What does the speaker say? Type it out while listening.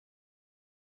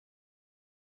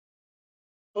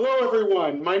Hello,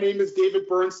 everyone. My name is David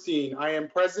Bernstein. I am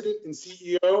President and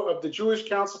CEO of the Jewish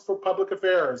Council for Public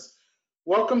Affairs.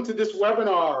 Welcome to this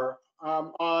webinar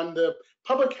on the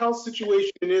public health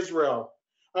situation in Israel.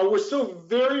 We're so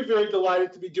very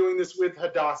delighted to be doing this with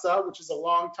Hadassah, which is a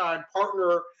longtime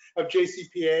partner of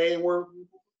JCPA, and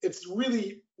it's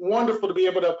really wonderful to be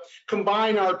able to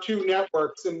combine our two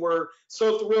networks, and we're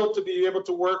so thrilled to be able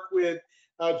to work with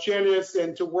Janice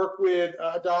and to work with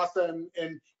Hadassah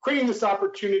and creating this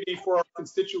opportunity for our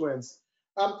constituents.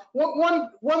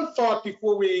 One thought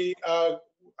before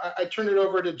I turn it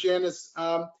over to Janice.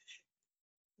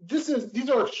 These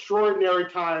are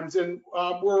extraordinary times, and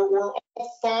we're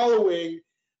all following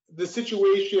the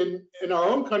situation in our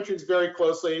own countries very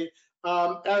closely.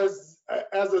 As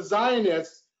a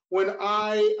Zionist, when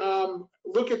I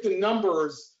look at the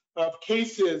numbers of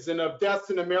cases and of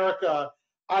deaths in America,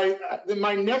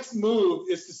 my next move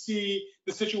is to see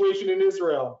the situation in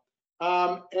Israel.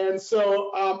 And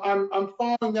so I'm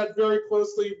following that very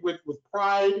closely with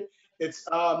pride.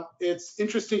 It's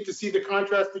interesting to see the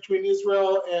contrast between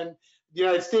Israel and the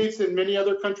United States and many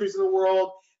other countries in the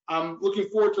world. I'm looking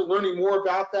forward to learning more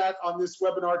about that on this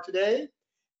webinar today.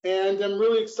 And I'm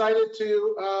really excited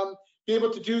to be able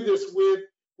to do this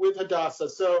with Hadassah.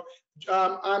 So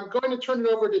I'm going to turn it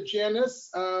over to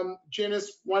Janice.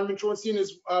 Janice Weinman Shorenstein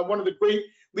is one of the great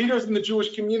leaders in the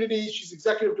Jewish community. She's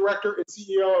executive director and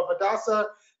CEO of Hadassah.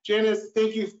 Janice,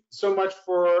 thank you so much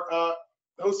for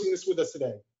hosting this with us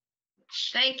today.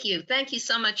 Thank you. Thank you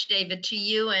so much, David, to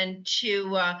you and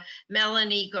to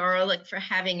Melanie Gorelick for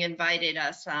having invited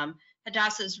us.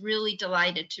 Hadassah is really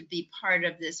delighted to be part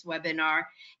of this webinar,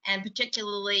 and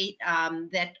particularly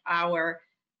that our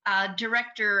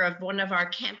director of one of our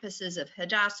campuses of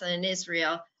Hadassah in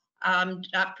Israel,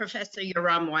 Professor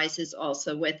Yoram Weiss, is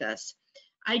also with us.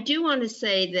 I do want to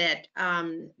say that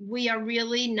we are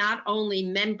really not only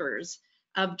members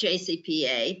of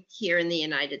JCPA here in the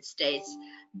United States,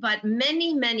 but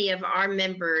many of our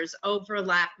members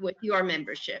overlap with your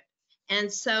membership.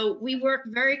 And so we work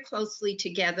very closely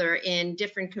together in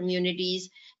different communities,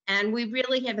 and we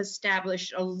really have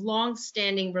established a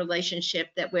long-standing relationship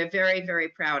that we're very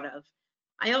proud of.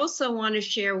 I also want to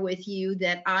share with you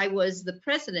that I was the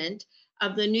president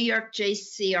of the New York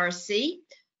JCRC.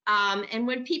 And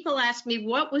when people ask me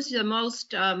what was the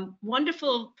most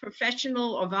wonderful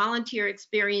professional or volunteer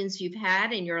experience you've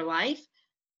had in your life,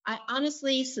 I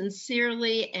honestly,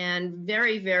 sincerely, and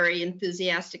very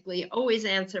enthusiastically always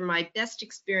answer my best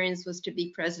experience was to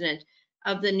be president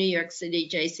of the New York City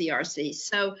JCRC.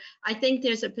 So I think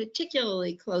there's a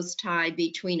particularly close tie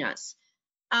between us.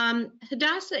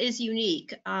 Hadassah is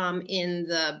unique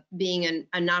in being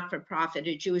a not-for-profit,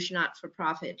 a Jewish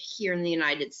not-for-profit here in the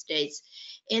United States,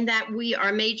 in that we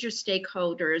are major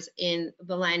stakeholders in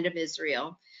the land of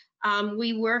Israel.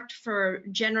 We worked for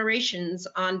generations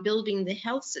on building the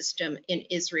health system in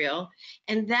Israel,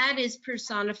 and that is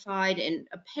personified and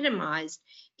epitomized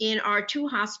in our two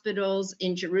hospitals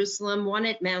in Jerusalem, one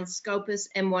at Mount Scopus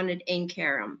and one at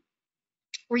Kerem.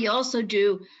 We also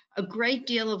do a great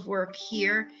deal of work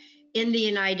here in the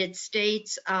United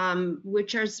States,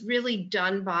 which is really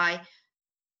done by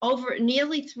over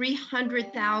nearly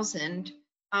 300,000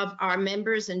 of our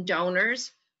members and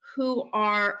donors who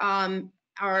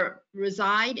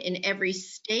reside in every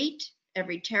state,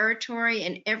 every territory,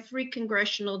 and every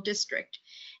congressional district.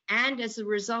 And as a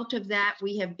result of that,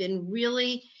 we have been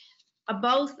really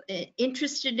both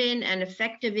interested in and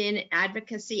effective in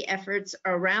advocacy efforts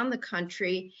around the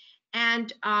country,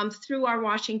 and through our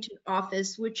Washington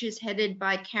office, which is headed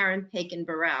by Kerem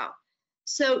Barral.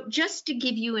 So just to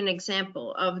give you an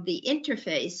example of the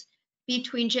interface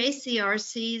between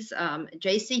JCRC's,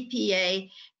 JCPA,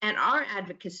 and our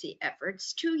advocacy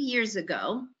efforts, 2 years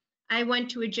ago, I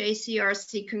went to a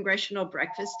JCRC congressional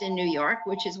breakfast in New York,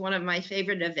 which is one of my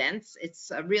favorite events. It's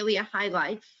really a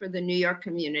highlight for the New York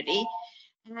community.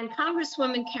 And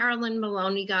Congresswoman Carolyn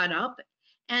Maloney got up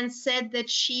and said that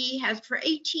she has for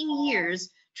 18 years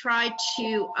tried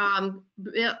to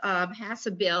pass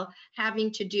a bill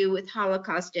having to do with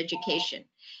Holocaust education.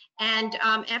 And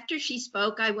after she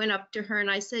spoke, I went up to her and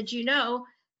I said, you know,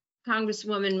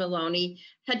 Congresswoman Maloney,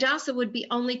 Hadassah would be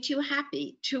only too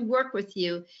happy to work with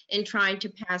you in trying to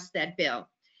pass that bill.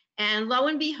 And lo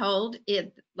and behold,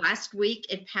 last week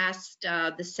it passed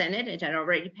the Senate. It had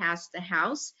already passed the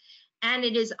House, and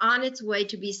it is on its way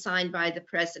to be signed by the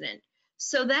president.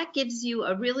 So that gives you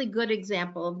a really good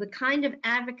example of the kind of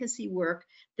advocacy work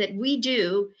that we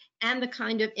do and the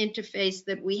kind of interface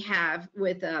that we have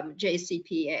with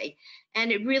JCPA.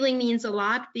 And it really means a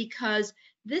lot because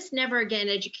this Never Again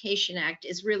Education Act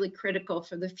is really critical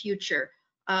for the future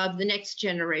of the next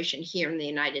generation here in the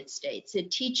United States.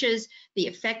 It teaches the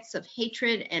effects of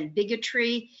hatred and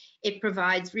bigotry. It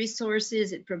provides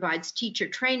resources. It provides teacher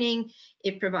training.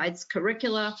 It provides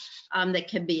curricula that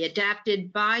can be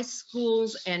adapted by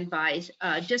schools and by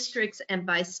districts and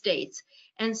by states.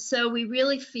 And so we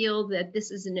really feel that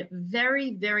this is a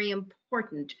very, very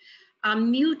important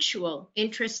mutual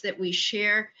interest that we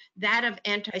share, that of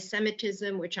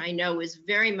anti-Semitism, which I know is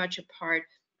very much a part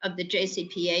of the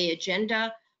JCPA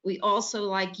agenda. We also,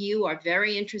 like you, are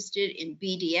very interested in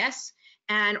BDS,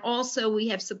 and also we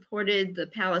have supported the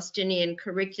Palestinian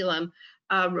Curriculum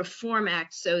Reform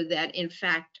Act so that, in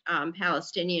fact,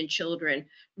 Palestinian children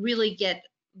really get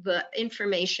the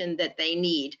information that they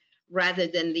need rather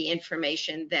than the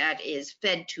information that is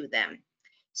fed to them.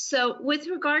 So with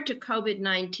regard to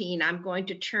COVID-19, I'm going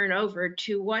to turn over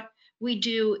to what we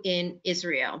do in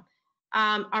Israel.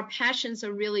 Our passions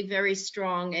are really very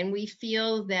strong, and we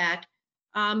feel that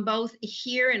both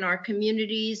here in our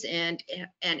communities and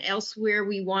elsewhere,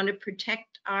 we want to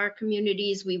protect our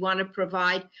communities. We want to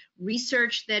provide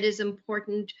research that is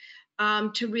important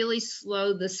to really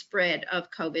slow the spread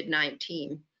of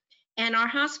COVID-19. And our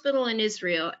hospital in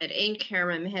Israel at Ein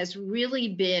Kerem has really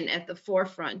been at the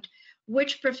forefront,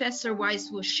 which Professor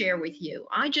Weiss will share with you.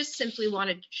 I just simply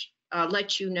wanted to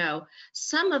let you know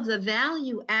some of the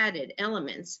value-added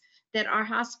elements that our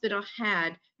hospital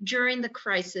had during the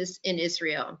crisis in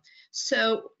Israel.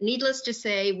 So needless to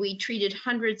say, we treated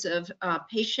hundreds of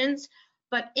patients,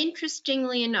 but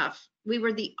interestingly enough, we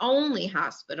were the only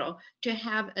hospital to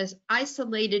have an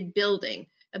isolated building,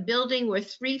 a building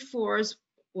with 3 floors,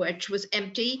 which was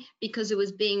empty because it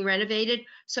was being renovated.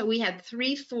 So we had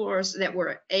 3 floors that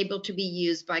were able to be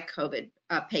used by COVID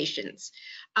patients.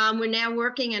 We're now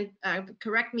working, and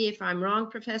correct me if I'm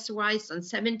wrong, Professor Weiss, on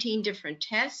 17 different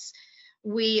tests.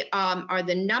 We are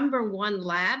the #1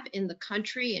 lab in the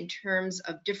country in terms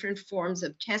of different forms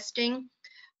of testing.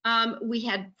 We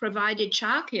had provided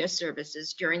childcare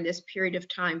services during this period of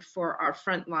time for our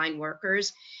frontline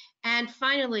workers. And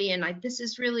finally, and this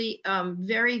is really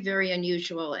very, very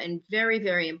unusual and very,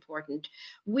 very important,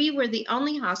 we were the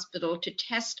only hospital to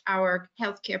test our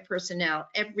healthcare personnel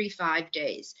every 5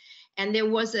 days. And there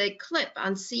was a clip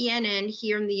on CNN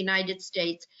here in the United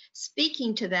States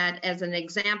speaking to that as an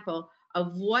example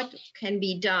of what can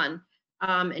be done.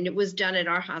 And it was done at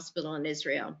our hospital in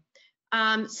Israel.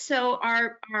 So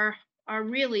our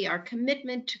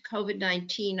commitment to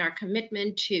COVID-19, our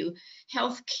commitment to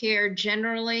healthcare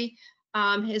generally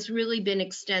has really been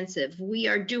extensive. We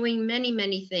are doing many,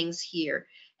 many things here.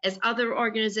 As other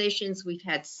organizations, we've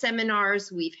had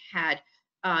seminars, we've had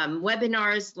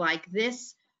webinars like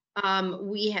this.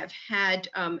 We have had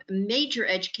major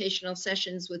educational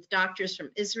sessions with doctors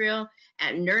from Israel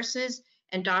and nurses,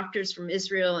 and doctors from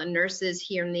Israel and nurses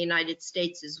here in the United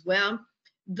States as well.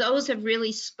 Those have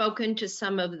really spoken to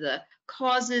some of the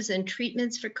causes and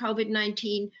treatments for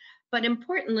COVID-19. But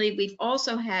importantly, we've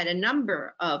also had a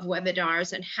number of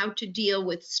webinars on how to deal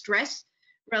with stress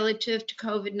relative to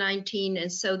COVID-19.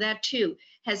 And so that too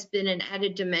has been an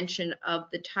added dimension of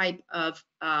the type of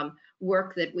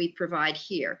work that we provide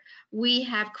here. We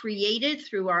have created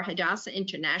through our Hadassah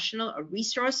International a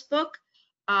resource book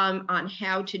on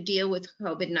how to deal with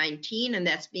COVID-19, and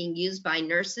that's being used by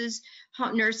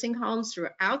nursing homes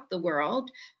throughout the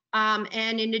world.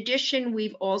 And in addition,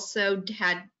 we've also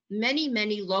had many,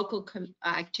 many local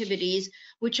activities,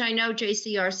 which I know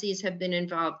JCRCs have been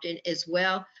involved in as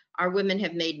well. Our women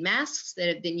have made masks that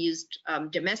have been used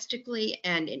domestically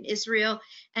and in Israel.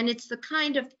 And it's the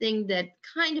kind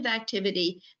of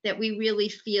activity that we really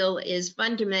feel is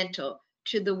fundamental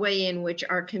to the way in which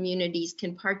our communities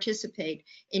can participate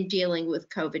in dealing with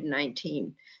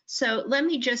COVID-19. So let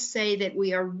me just say that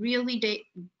we are really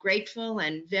grateful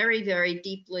and very, very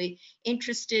deeply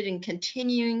interested in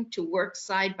continuing to work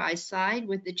side by side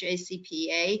with the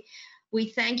JCPA. We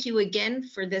thank you again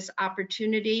for this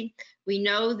opportunity. We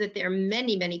know that there are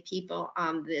many, many people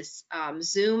on this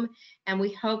Zoom, and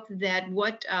we hope that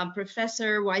what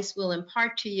Professor Weiss will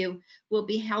impart to you will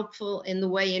be helpful in the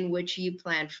way in which you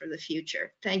plan for the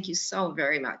future. Thank you so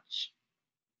very much.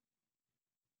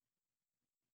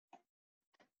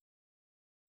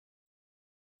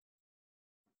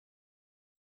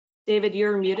 David,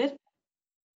 you're muted.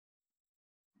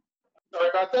 Sorry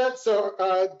about that. So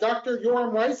Dr.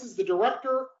 Yoram Weiss is the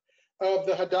director of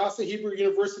the Hadassah Hebrew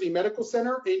University Medical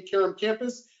Center in Kerem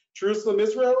campus, Jerusalem,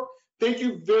 Israel. Thank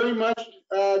you very much,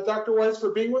 Dr. Weiss,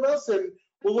 for being with us, and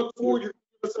we'll look forward to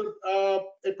giving us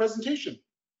a presentation.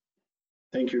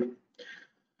 Thank you.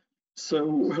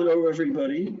 So hello,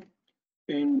 everybody,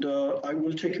 and I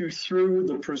will take you through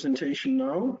the presentation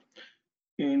now.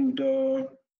 And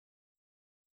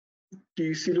Do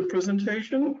you see the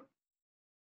presentation?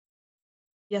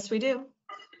 Yes, we do.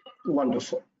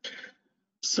 Wonderful.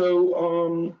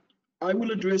 So I will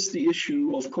address the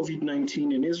issue of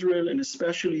COVID-19 in Israel, and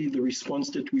especially the response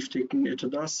that we've taken at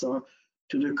Hadassah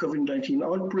to the COVID-19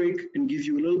 outbreak, and give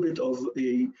you a little bit of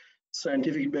a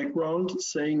scientific background,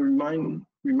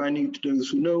 reminding to those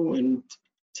who know and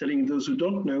telling those who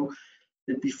don't know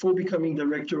that before becoming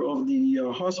director of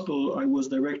the hospital, I was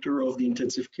director of the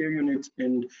intensive care unit,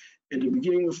 and at the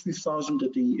beginning of 2000,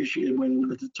 at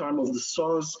the time of the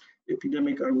SARS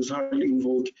epidemic, I was highly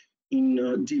involved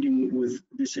in dealing with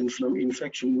this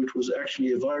infection, which was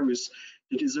actually a virus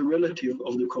that is a relative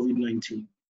of the COVID-19.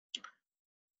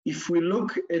 If we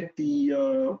look at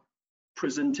the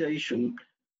presentation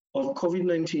of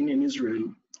COVID-19 in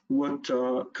Israel, what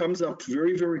comes up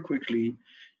very, very quickly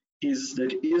is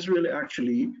that Israel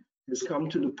actually has come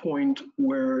to the point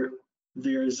where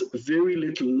there's very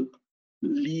little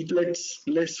less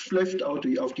left out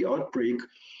of the outbreak.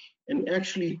 And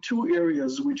actually 2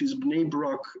 areas, which is Bnei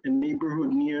Brak, a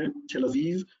neighborhood near Tel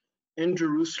Aviv, and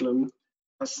Jerusalem,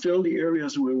 are still the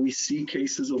areas where we see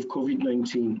cases of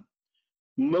COVID-19.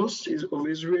 Most of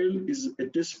Israel is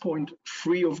at this point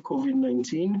free of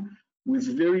COVID-19, with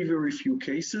very, very few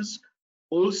cases.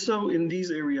 Also in these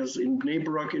areas, in Bnei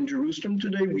Brak and Jerusalem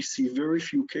today, we see very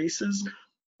few cases.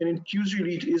 And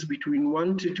usually it is between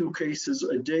 1 to 2 cases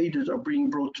a day that are being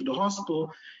brought to the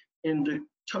hospital. And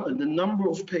the number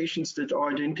of patients that are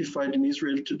identified in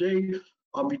Israel today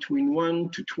are between 1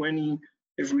 to 20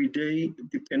 every day,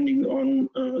 depending on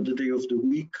the day of the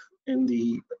week and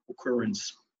the occurrence.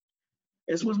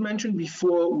 As was mentioned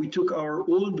before, we took our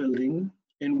old building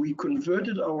and we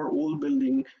converted our old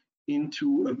building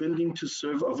into a building to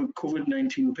serve our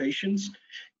COVID-19 patients.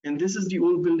 And this is the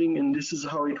old building, and this is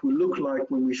how it will look like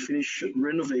when we finish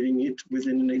renovating it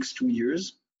within the next 2 years.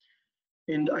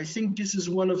 And I think this is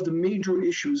one of the major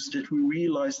issues that we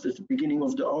realized at the beginning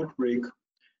of the outbreak.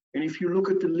 And if you look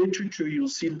at the literature,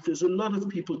 you'll see that there's a lot of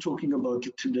people talking about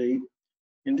it today.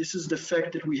 And this is the fact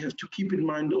that we have to keep in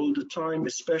mind all the time,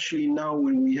 especially now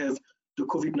when we have the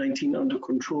COVID-19 under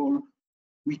control.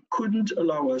 We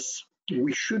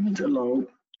shouldn't allow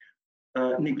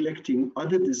neglecting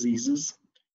other diseases.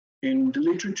 And the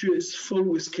literature is full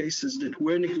with cases that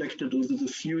were neglected over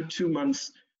the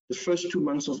first 2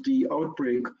 months of the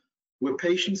outbreak, where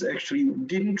patients actually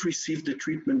didn't receive the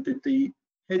treatment that they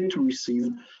had to receive,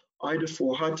 either for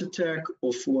heart attack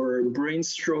or for brain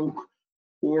stroke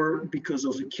or because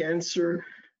of a cancer.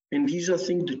 And these are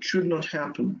things that should not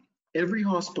happen. Every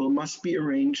hospital must be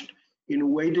arranged in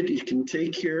a way that it can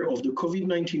take care of the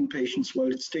COVID-19 patients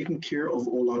while it's taking care of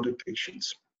all other patients.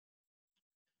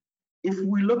 If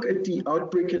we look at the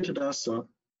outbreak at Hadassah,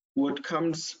 what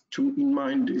comes in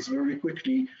mind is very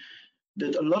quickly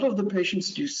that a lot of the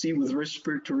patients you see with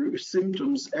respiratory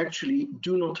symptoms actually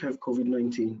do not have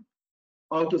COVID-19.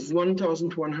 Out of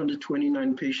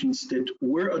 1,129 patients that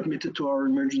were admitted to our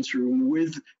emergency room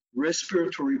with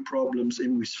respiratory problems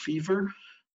and with fever,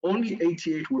 only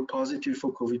 88 were positive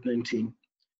for COVID-19.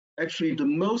 Actually,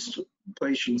 the most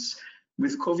patients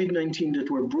with COVID-19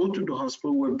 that were brought to the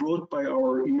hospital were brought by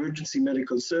our emergency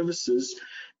medical services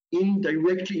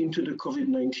directly into the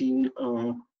COVID-19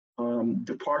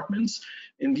 departments.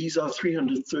 And these are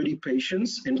 330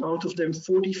 patients, and out of them,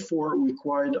 44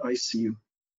 required ICU.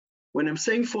 When I'm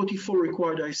saying 44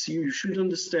 required ICU, you should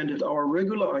understand that our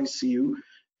regular ICU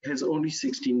has only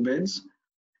 16 beds,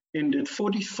 and that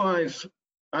 45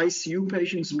 ICU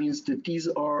patients means that these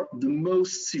are the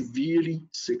most severely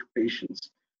sick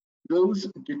patients, those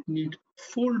that need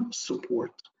full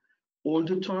support all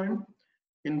the time.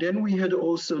 And then we had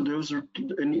also those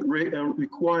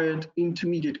required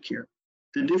intermediate care.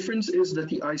 The difference is that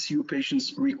the ICU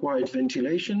patients required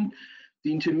ventilation.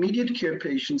 The intermediate care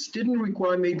patients didn't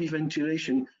require maybe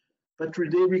ventilation, but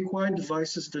they required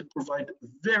devices that provide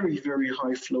very, very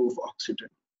high flow of oxygen.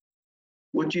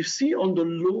 What you see on the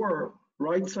lower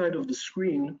right side of the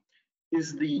screen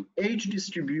is the age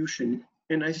distribution.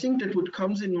 And I think that what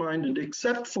comes in mind, and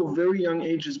except for very young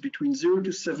ages between 0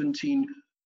 to 17,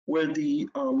 where the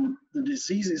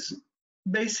disease is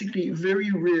basically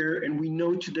very rare, and we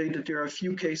know today that there are a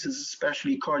few cases,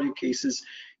 especially cardiac cases,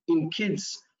 in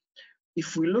kids.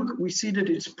 If we look, we see that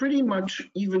it's pretty much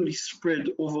evenly spread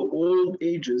over all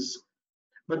ages,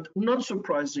 but not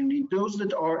surprisingly, those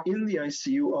that are in the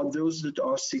ICU are those that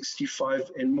are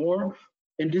 65 and more.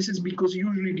 And this is because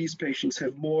usually these patients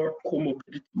have more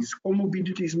comorbidities.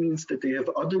 Comorbidities means that they have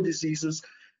other diseases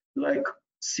like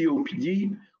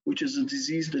COPD, which is a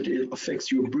disease that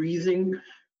affects your breathing.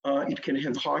 It can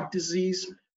have heart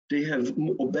disease. They have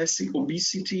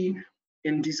obesity.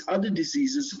 and these other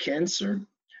diseases, cancer,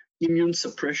 immune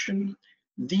suppression,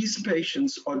 these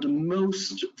patients are the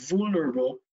most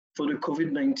vulnerable for the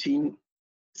COVID-19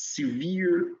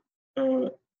 severe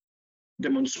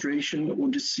demonstration or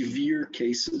the severe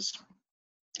cases.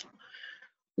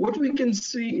 What we can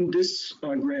see in this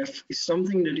graph is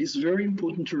something that is very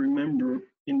important to remember,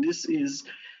 and this is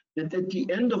that at the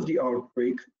end of the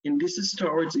outbreak, and this is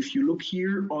towards, if you look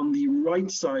here on the right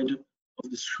side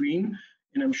of the screen,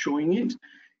 and I'm showing it,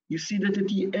 you see that at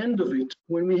the end of it,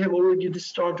 when we have already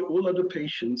discharged all other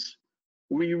patients,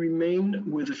 we remain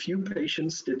with a few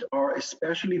patients that are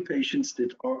especially patients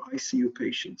that are ICU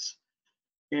patients.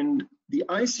 And the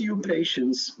ICU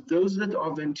patients, those that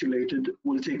are ventilated,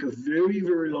 will take a very,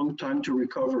 very long time to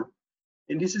recover.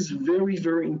 And this is very,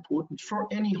 very important for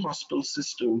any hospital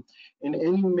system and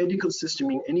any medical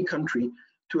system in any country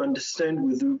to understand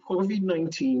with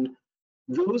COVID-19,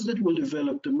 those that will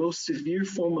develop the most severe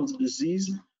form of the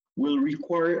disease will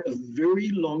require a very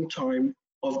long time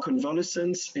of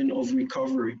convalescence and of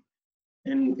recovery.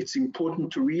 And it's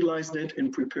important to realize that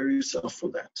and prepare yourself for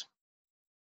that.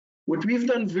 What we've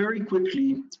done very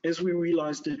quickly as we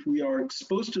realized that we are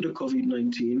exposed to the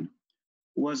COVID-19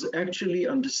 was actually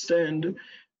understand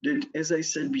that, as I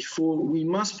said before, we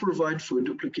must provide for a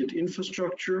duplicate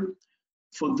infrastructure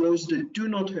for those that do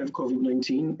not have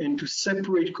COVID-19 and to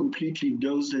separate completely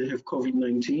those that have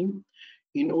COVID-19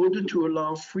 in order to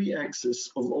allow free access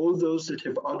of all those that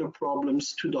have other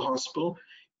problems to the hospital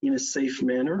in a safe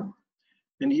manner.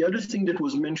 And the other thing that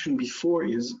was mentioned before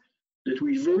is that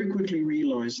we very quickly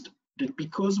realized that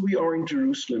because we are in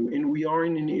Jerusalem and we are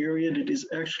in an area that is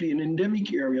actually an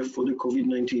endemic area for the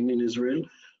COVID-19 in Israel,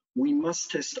 we must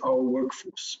test our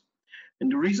workforce. And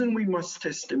the reason we must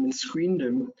test them and screen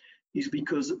them is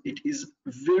because it is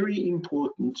very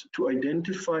important to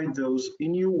identify those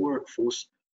in your workforce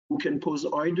who can pose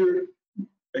either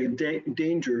a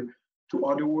danger to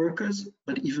other workers,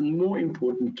 but even more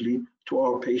importantly, to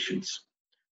our patients.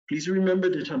 Please remember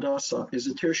that Hadassah, as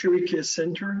a tertiary care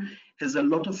center, has a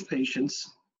lot of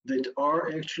patients that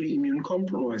are actually immune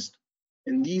compromised.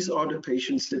 And these are the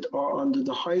patients that are under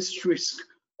the highest risk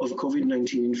of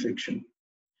COVID-19 infection.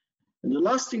 And the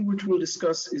last thing which we'll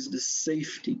discuss is the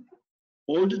safety.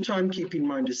 All the time, keep in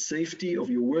mind the safety of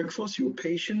your workforce, your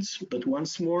patients, but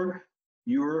once more,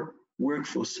 your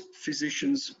workforce,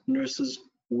 physicians, nurses,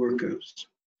 workers.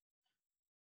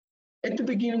 At the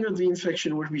beginning of the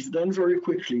infection, what we've done very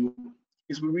quickly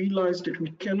is we realized that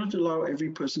we cannot allow every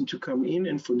person to come in,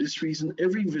 and for this reason,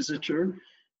 every visitor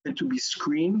had to be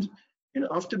screened, and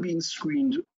after being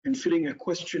screened and filling a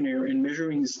questionnaire and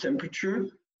measuring his temperature,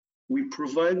 we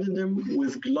provided them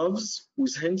with gloves,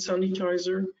 with hand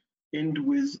sanitizer, and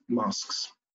with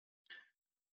masks.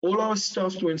 All our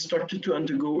staff were instructed to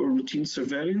undergo a routine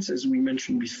surveillance, as we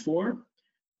mentioned before,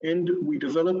 and we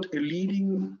developed a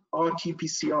leading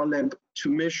RT-PCR lab to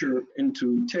measure and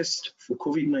to test for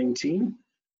COVID-19,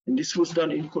 and this was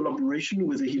done in collaboration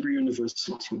with the Hebrew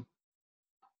University.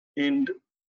 And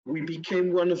we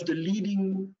became one of the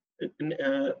leading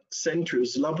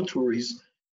centers, laboratories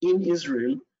in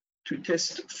Israel to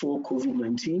test for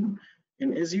COVID-19.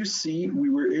 And as you see,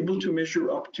 we were able to measure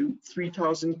up to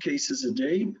 3,000 cases a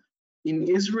day. In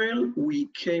Israel, we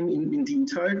came in the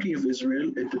entirety of Israel,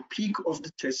 at the peak of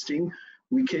the testing,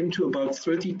 we came to about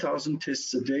 30,000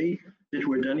 tests a day that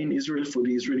were done in Israel for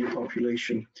the Israeli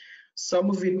population. Some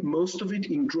of it, most of it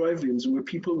in drive-ins, where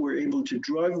people were able to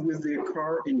drive with their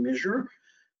car and measure,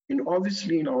 and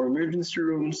obviously in our emergency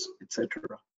rooms, etc.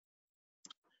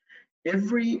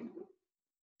 Every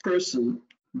person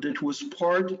that was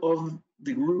part of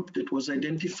the group that was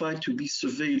identified to be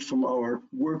surveilled from our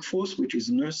workforce, which is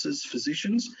nurses,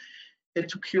 physicians, had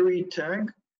to carry a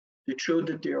tag that showed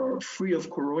that they are free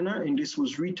of corona, and this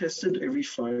was retested every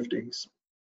 5 days.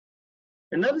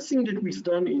 Another thing that we've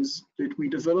done is that we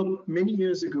developed many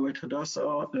years ago at Hadassah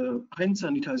a hand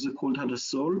sanitizer called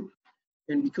Hadassah,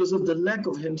 and because of the lack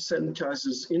of hand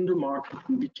sanitizers in the market,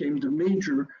 we became the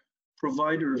major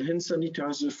provider of hand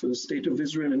sanitizer for the state of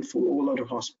Israel and for all other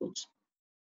hospitals.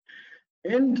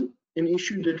 And an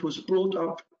issue that was brought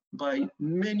up by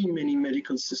many, many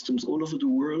medical systems all over the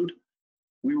world,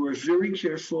 we were very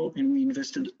careful and we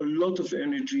invested a lot of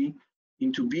energy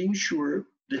into being sure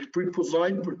that we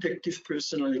provide protective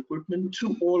personal equipment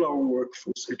to all our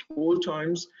workforce at all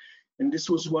times. And this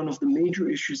was one of the major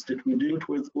issues that we dealt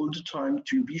with all the time,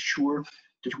 to be sure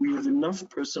that we have enough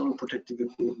personal protective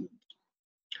equipment.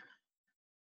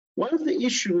 One of the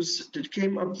issues that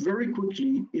came up very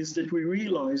quickly is that we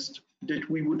realized that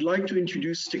we would like to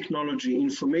introduce technology,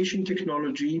 information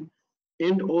technology,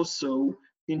 and also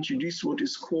introduce what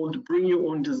is called bring your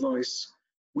own device.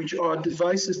 which are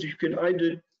devices that you can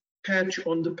either patch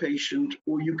on the patient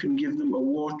or you can give them a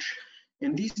watch.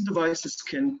 And these devices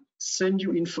can send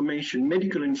you information,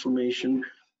 medical information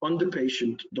on the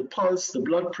patient, the pulse, the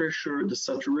blood pressure, the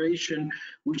saturation,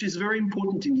 which is very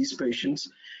important in these patients.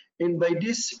 And by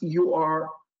this, you are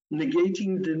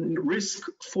negating the risk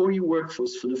for your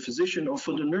workforce, for the physician or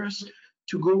for the nurse,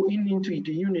 to go into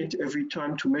the unit every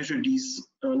time to measure these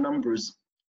numbers.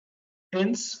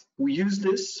 Hence, we use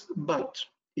this, but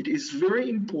it is very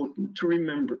important to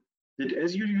remember that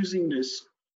as you're using this,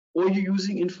 or you're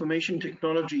using information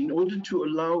technology in order to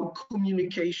allow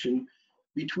communication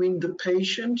between the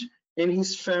patient and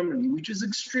his family, which is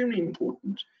extremely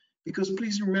important, because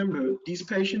please remember, these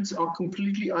patients are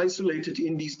completely isolated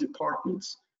in these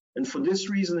departments. And for this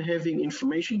reason, having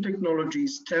information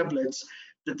technologies, tablets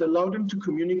that allow them to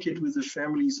communicate with the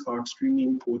families are extremely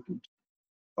important.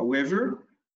 However,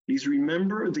 please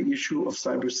remember the issue of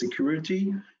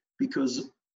cybersecurity, because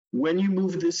when you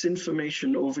move this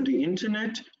information over the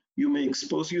internet, you may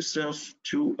expose yourself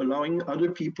to allowing other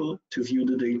people to view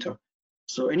the data.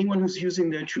 So anyone who's using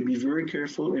that should be very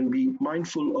careful and be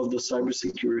mindful of the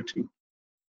cybersecurity.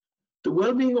 The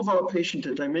well-being of our patient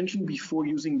that I mentioned before,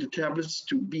 using the tablets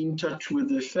to be in touch with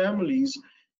their families,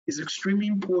 is extremely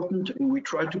important, and we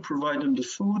try to provide them the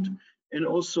food and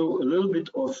also a little bit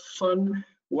of fun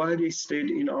while they stayed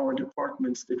in our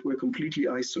departments that were completely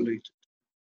isolated.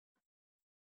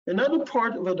 Another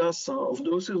part of Hadassah, of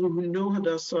those who know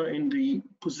Hadassah and the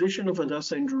position of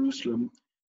Hadassah in Jerusalem,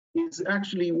 is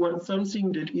actually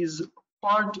something that is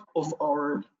part of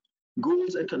our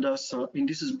goals at Hadassah, and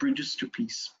this is Bridges to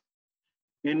Peace.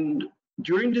 And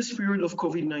during this period of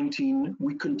COVID-19,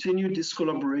 we continued this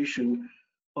collaboration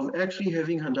of actually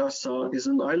having Hadassah as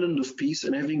an island of peace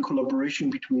and having collaboration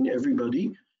between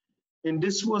everybody. And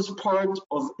this was part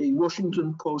of a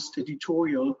Washington Post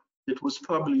editorial that was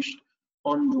published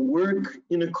on the work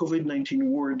in a COVID-19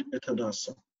 ward at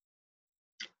Hadassah.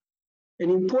 An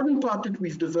important part that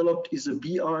we've developed is a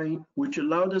BI, which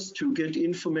allowed us to get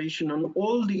information on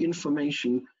all the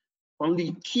information, on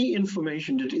the key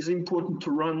information that is important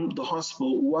to run the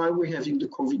hospital while we're having the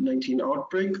COVID-19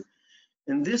 outbreak.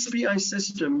 And this BI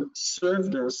system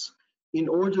served us in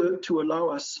order to allow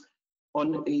us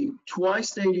on a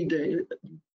twice daily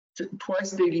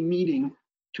meeting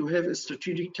to have a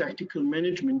strategic tactical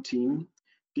management team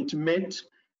that met,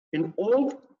 and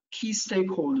all key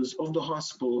stakeholders of the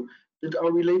hospital that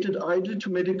are related either to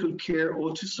medical care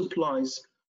or to supplies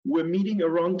were meeting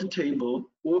around the table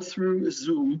or through a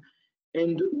Zoom,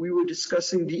 and we were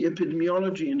discussing the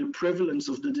epidemiology and the prevalence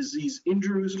of the disease in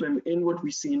Jerusalem and what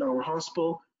we see in our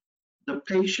hospital, the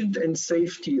patient and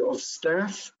safety of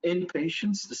staff and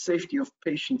patients, the safety of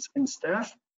patients and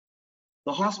staff.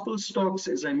 The hospital stocks,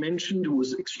 as I mentioned,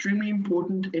 was extremely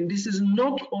important, and this is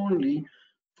not only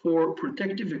for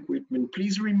protective equipment.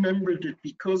 Please remember that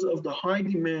because of the high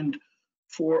demand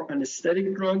for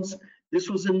anesthetic drugs, this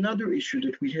was another issue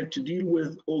that we had to deal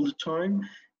with all the time,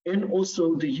 and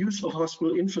also the use of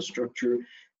hospital infrastructure.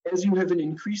 As you have an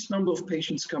increased number of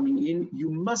patients coming in, you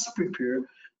must prepare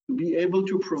to be able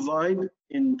to provide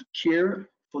and care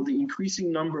for the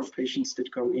increasing number of patients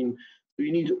that come in. So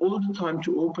you need all the time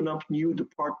to open up new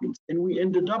departments. And we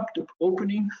ended up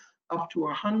opening up to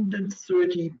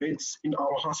 130 beds in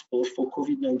our hospital for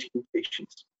COVID-19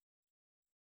 patients.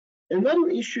 Another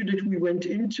issue that we went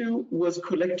into was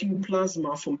collecting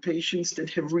plasma from patients that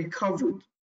have recovered.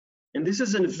 And this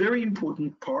is a very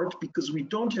important part because we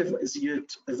don't have as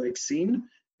yet a vaccine,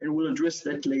 and we'll address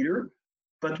that later.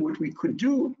 But what we could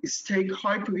do is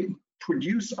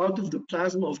produce out of the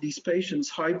plasma of these patients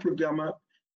hypergamma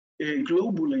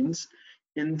globulins,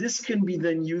 and this can be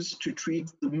then used to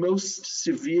treat the most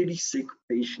severely sick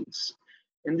patients.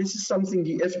 And this is something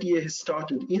the FDA has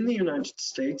started in the United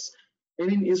States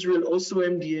and in Israel, also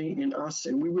MDA and us,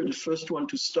 and we were the first one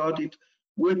to start it,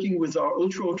 working with our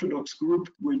ultra-Orthodox group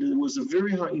where there was a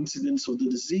very high incidence of the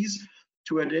disease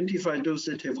to identify those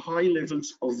that have high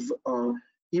levels of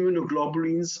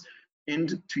immunoglobulins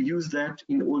and to use that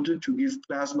in order to give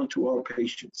plasma to our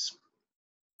patients.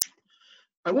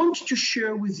 I want to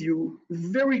share with you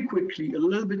very quickly a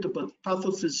little bit about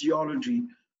pathophysiology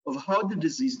of how the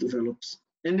disease develops.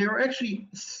 And there are actually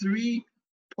three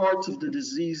parts of the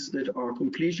disease that are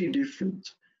completely different.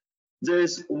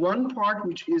 There's one part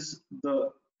which is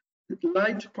the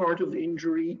light part of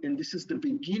injury, and this is the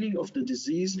beginning of the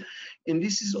disease, and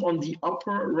this is on the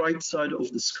upper right side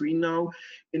of the screen now.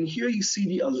 And here you see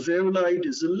the alveoli.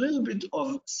 There's a little bit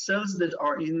of cells that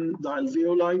are in the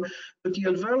alveoli, but the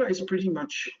alveoli is pretty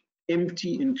much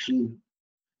empty and clean.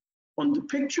 On the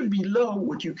picture below,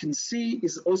 what you can see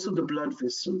is also the blood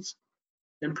vessels.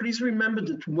 And please remember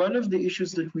that one of the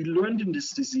issues that we learned in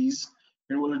this disease,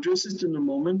 and we'll address it in a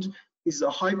moment, is a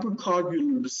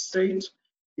hypercoagulable state.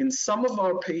 In some of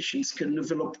our patients can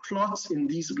develop clots in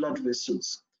these blood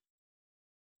vessels.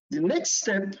 The next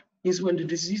step is when the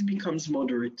disease becomes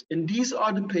moderate. And these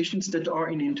are the patients that are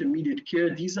in intermediate care.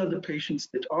 These are the patients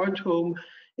that are at home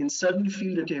and suddenly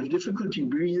feel that they have difficulty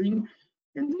breathing,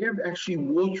 and they have actually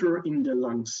water in their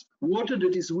lungs. Water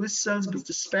that is with cells, but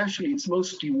especially it's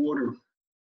mostly water.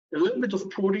 A little bit of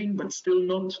protein, but still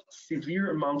not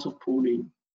severe amounts of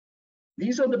protein.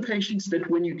 These are the patients that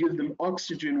when you give them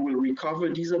oxygen will recover.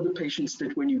 These are the patients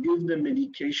that when you give them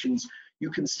medications, you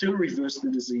can still reverse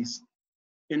the disease.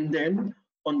 And then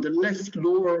on the left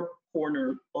lower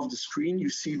corner of the screen, you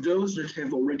see those that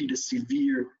have already the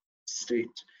severe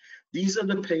state. These are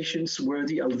the patients where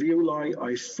the alveoli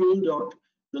are filled up,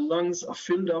 the lungs are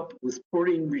filled up with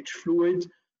protein-rich fluid,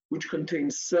 which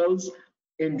contains cells,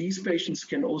 and these patients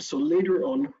can also later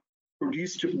on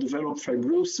produce to develop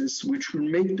fibrosis, which will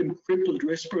make them crippled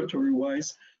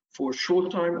respiratory-wise for a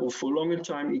short time or for a longer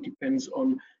time. It depends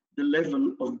on the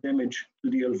level of damage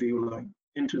to the alveoli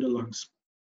into the lungs.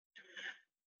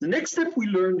 The next step we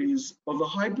learned is of a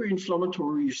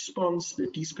hyperinflammatory response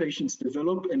that these patients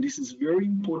develop, and this is very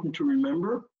important to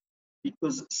remember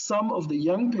because some of the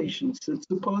young patients that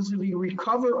supposedly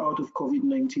recover out of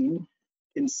COVID-19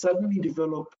 can suddenly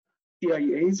develop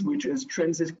TIAs, which is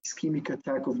transient ischemic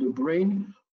attack of the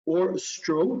brain, or a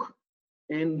stroke,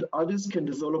 and others can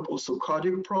develop also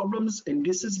cardiac problems, and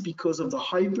this is because of the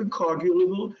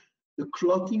hypercoagulable, the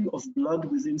clotting of blood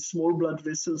within small blood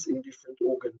vessels in different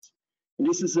organs. And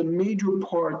this is a major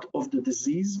part of the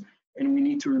disease, and we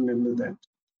need to remember that.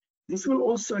 This will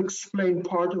also explain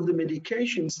part of the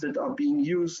medications that are being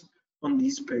used on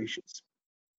these patients.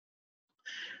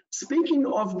 Speaking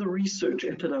of the research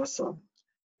at Hadassah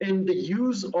and the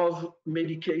use of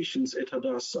medications at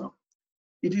Hadassah,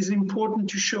 it is important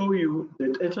to show you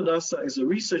that at Hadassah as a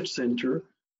research center,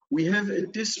 we have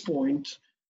at this point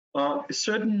a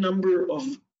certain number of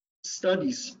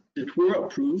studies that were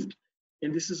approved,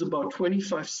 and this is about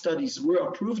 25 studies were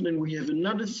approved, and we have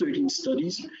another 13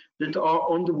 studies that are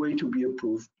on the way to be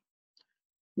approved.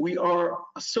 We are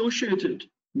associated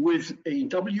with a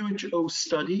WHO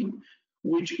study,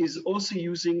 which is also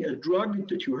using a drug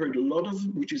that you heard a lot of,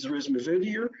 which is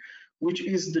resmetirom, which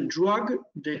is the drug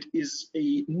that is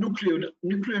a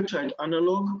nucleotide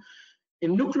analog.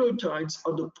 And nucleotides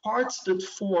are the parts that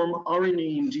form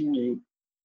RNA and DNA.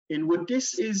 And what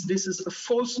this is a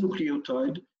false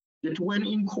nucleotide that when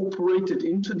incorporated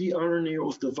into the RNA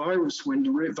of the virus, when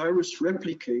the virus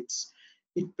replicates,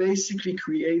 it basically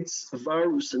creates a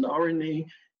virus, an RNA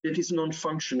that is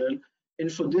non-functional.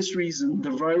 And for this reason,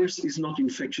 the virus is not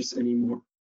infectious anymore.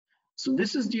 So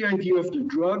this is the idea of the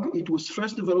drug. It was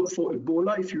first developed for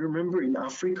Ebola, if you remember, in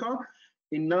Africa.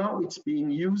 And now it's being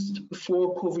used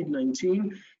for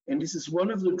COVID-19. And this is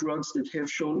one of the drugs that have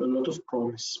shown a lot of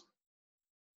promise.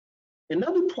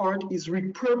 Another part is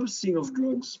repurposing of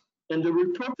drugs. And the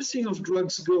repurposing of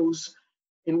drugs goes,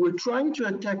 and we're trying to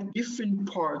attack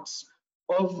different parts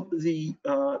of the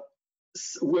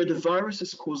where the virus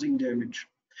is causing damage.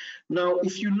 Now,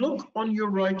 if you look on your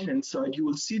right-hand side, you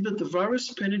will see that the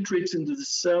virus penetrates into the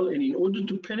cell, and in order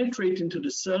to penetrate into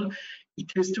the cell, it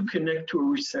has to connect to a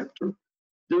receptor.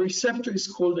 The receptor is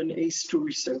called an ACE2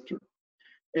 receptor.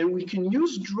 And we can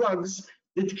use drugs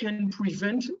that can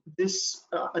prevent this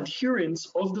adherence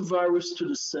of the virus to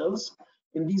the cells.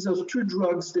 And these are two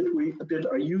drugs that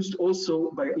are used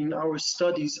also in our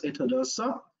studies at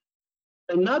Hadassah.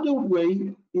 Another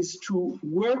way is to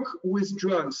work with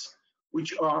drugs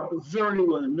which are very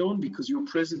well known because your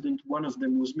president, one of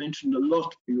them was mentioned a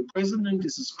lot. Your president,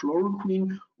 this is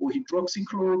chloroquine or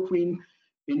hydroxychloroquine,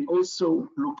 and also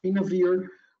lopinavir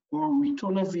or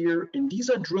ritonavir. And these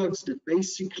are drugs that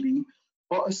basically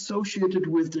are associated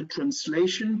with the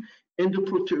translation and the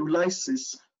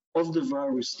proteolysis of the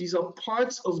virus. These are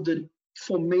parts of the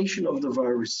formation of the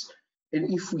virus.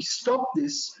 And if we stop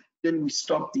this, then we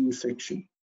stop the infection.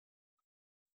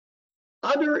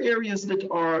 Other areas that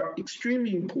are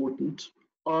extremely important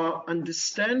are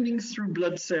understanding through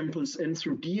blood samples and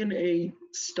through DNA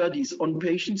studies on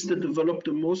patients that develop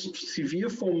the most severe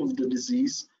form of the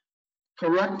disease,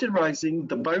 characterizing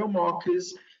the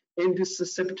biomarkers and the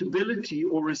susceptibility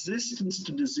or resistance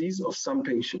to disease of some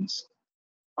patients.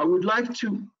 I would like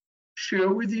to share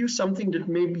with you something that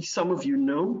maybe some of you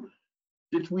know,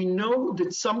 that we know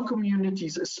that some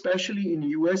communities, especially in the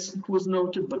US, it was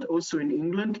noted, but also in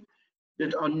England,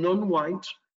 that are non-white,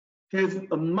 have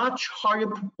a much higher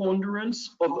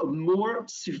preponderance of a more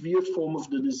severe form of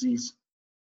the disease.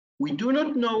 We do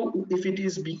not know if it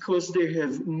is because they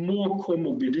have more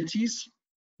comorbidities,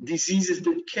 diseases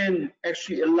that can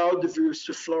actually allow the virus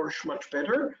to flourish much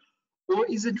better, or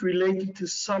is it related to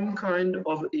some kind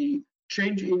of a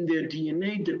change in their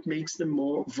DNA that makes them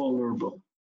more vulnerable?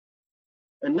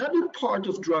 Another part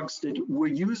of drugs that were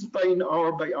used by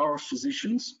our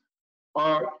physicians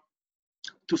are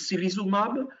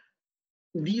tocilizumab.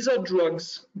 These are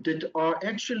drugs that are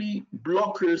actually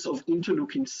blockers of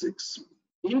interleukin-6.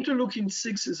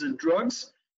 Interleukin-6 is a drug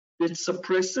that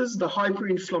suppresses the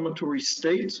hyperinflammatory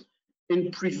state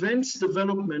and prevents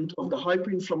development of the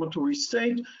hyperinflammatory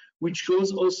state, which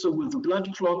goes also with the blood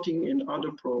clotting and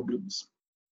other problems.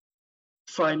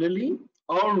 Finally,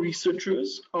 our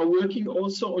researchers are working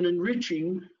also on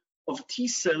enriching of T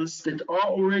cells that are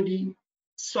already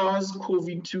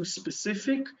SARS-CoV-2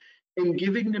 specific and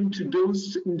giving them to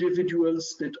those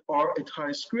individuals that are at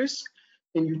highest risk.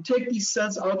 And you take these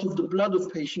cells out of the blood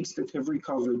of patients that have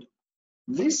recovered.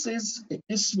 This is, at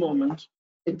this moment,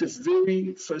 at the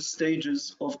very first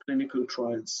stages of clinical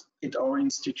trials at our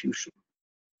institution.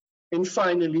 And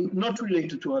finally, not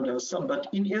related to Hadassah, but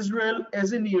in Israel,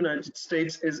 as in the United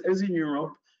States, as in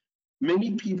Europe,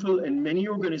 many people and many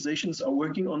organizations are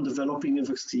working on developing a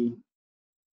vaccine.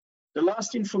 The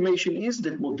last information is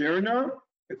that Moderna,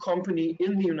 a company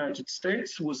in the United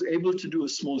States, was able to do a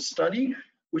small study,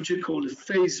 which is called a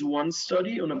phase 1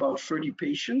 study on about 30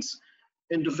 patients,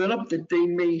 and developed that they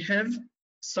may have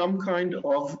some kind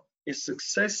of a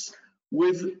success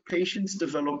with patients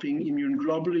developing immune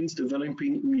globulins,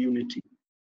 developing immunity.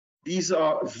 These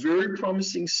are very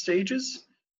promising stages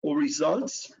or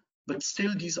results, but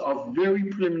still these are very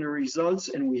preliminary results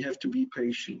and we have to be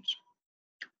patient.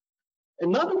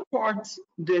 Another part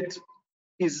that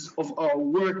is of our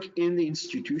work in the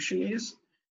institution is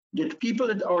that people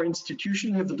at our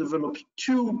institution have developed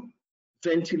 2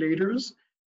 ventilators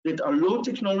that are low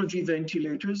technology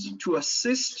ventilators to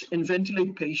assist and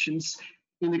ventilate patients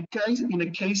in a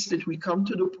case that we come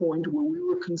to the point where we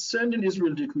were concerned in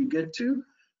Israel that we get to,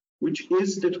 which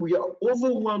is that we are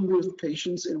overwhelmed with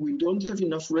patients and we don't have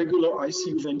enough regular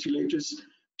ICU ventilators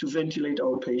to ventilate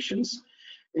our patients.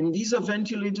 And these are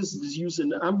ventilators that use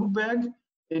an ambu bag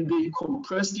and they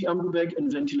compress the ambu bag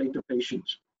and ventilate the patient.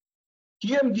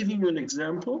 Here I'm giving you an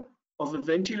example of a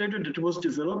ventilator that was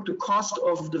developed. The cost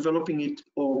of developing it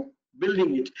or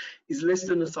building it is less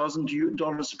than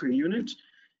 $1,000 per unit.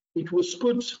 It was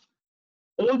put,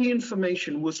 all the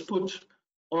information was put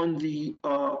on the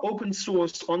open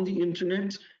source on the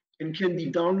internet and can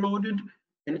be downloaded.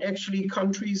 And actually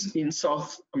countries in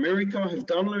South America have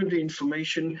downloaded the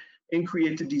information and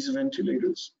created these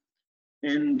ventilators.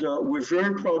 And we're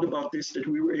very proud about this, that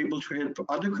we were able to help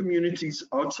other communities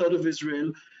outside of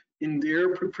Israel in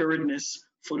their preparedness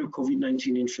for the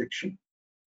COVID-19 infection.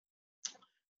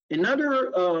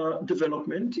 Another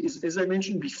development is, as I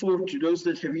mentioned before, to those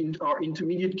that have our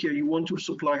intermediate care, you want to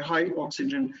supply high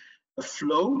oxygen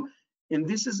flow. And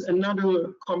this is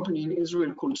another company in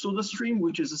Israel called SodaStream,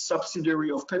 which is a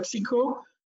subsidiary of PepsiCo.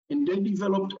 And they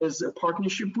developed, as a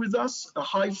partnership with us, a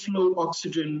high flow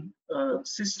oxygen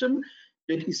system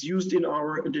that is used in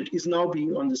that is now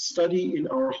being on the study in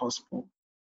our hospital.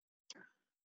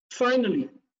 Finally,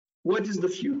 what is the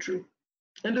future?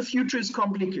 And the future is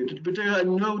complicated, but I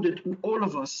know that all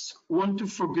of us want to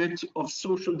forget of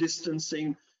social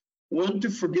distancing, want to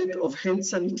forget of hand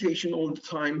sanitation all the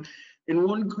time, and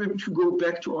want to go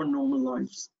back to our normal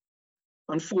lives.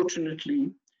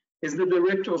 Unfortunately, as the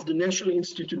director of the National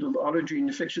Institute of Allergy and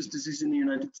Infectious Disease in the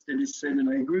United States said, and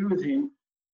I agree with him,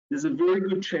 there's a very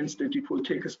good chance that it will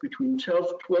take us between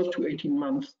 12 to 18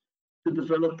 months to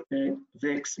develop a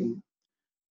vaccine.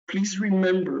 Please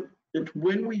remember that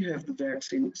when we have the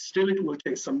vaccine, still it will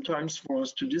take some time for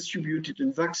us to distribute it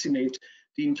and vaccinate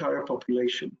the entire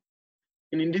population.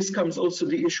 And in this comes also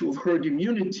the issue of herd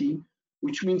immunity,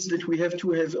 which means that we have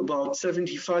to have about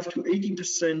 75 to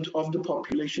 80% of the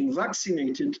population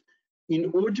vaccinated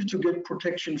in order to get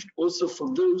protection also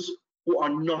for those who are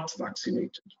not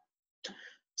vaccinated.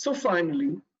 So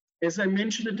finally, as I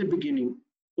mentioned at the beginning,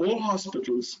 all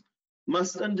hospitals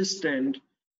must understand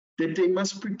that they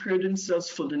must prepare themselves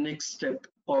for the next step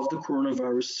of the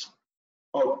coronavirus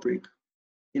outbreak.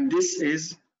 And this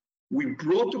is, we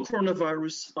brought the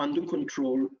coronavirus under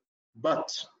control, but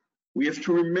we have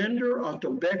to remember at the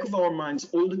back of our minds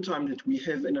all the time that we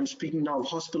have, and I'm speaking now of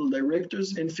hospital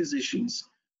directors and physicians,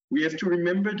 we have to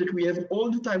remember that we have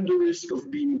all the time the risk of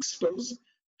being exposed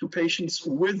to patients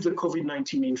with the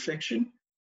COVID-19 infection.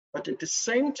 But at the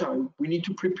same time, we need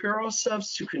to prepare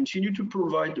ourselves to continue to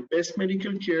provide the best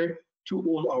medical care to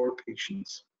all our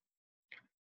patients.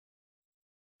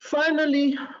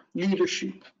 Finally,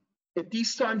 leadership. At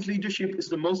these times, leadership is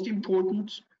the most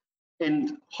important,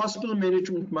 and hospital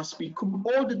management must be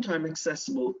all the time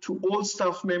accessible to all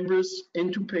staff members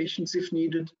and to patients if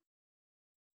needed.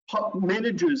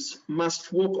 Managers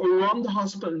must walk around the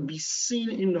hospital and be seen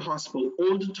in the hospital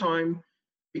all the time,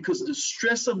 because the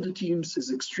stress of the teams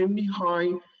is extremely high,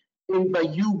 and by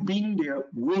you being there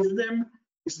with them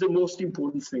is the most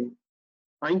important thing.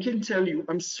 I can tell you,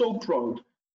 I'm so proud.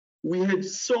 We had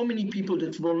so many people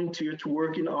that volunteered to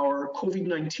work in our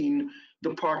COVID-19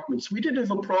 departments. We didn't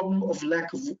have a problem of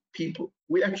lack of people.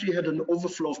 We actually had an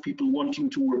overflow of people wanting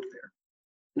to work there.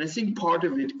 And I think part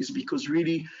of it is because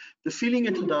really the feeling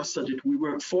at Hadassah that we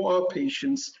work for our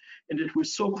patients and that we're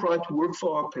so proud to work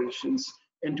for our patients,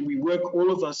 and we work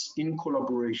all of us in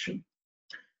collaboration.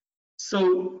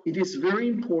 So it is very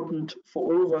important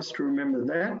for all of us to remember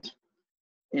that.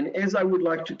 And as I would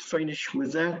like to finish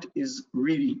with that is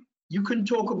really, you can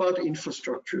talk about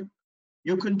infrastructure,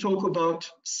 you can talk about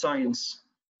science,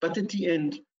 but at the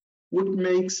end, what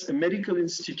makes a medical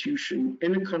institution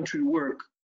in a country work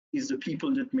is the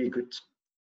people that make it.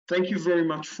 Thank you very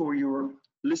much for your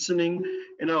listening,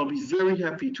 and I'll be very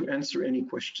happy to answer any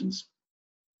questions.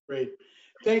 Great.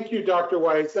 Thank you, Dr.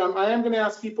 Weiss. I am going to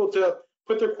ask people to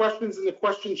put their questions in the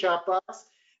question chat box.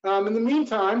 In the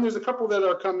meantime, there's a couple that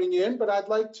are coming in, but I'd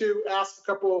like to ask a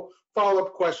couple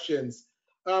follow-up questions.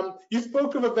 You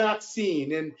spoke of a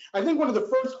vaccine, and I think one of the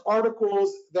first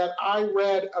articles that I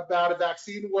read about a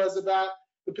vaccine was about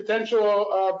the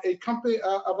potential of a company,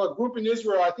 of a group in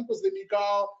Israel, I think it was the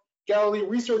Migal Galilee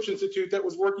Research Institute, that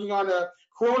was working on a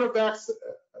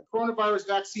coronavirus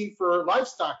vaccine for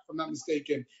livestock, if I'm not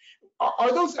mistaken.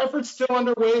 Are those efforts still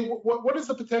underway? What is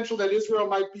the potential that Israel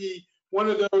might be one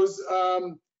of those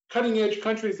cutting-edge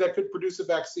countries that could produce a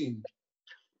vaccine?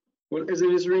 Well, as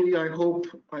an Israeli, I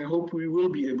hope we will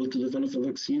be able to develop a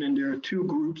vaccine. And there are two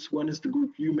groups. One is the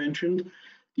group you mentioned.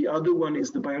 The other one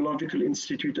is the Biological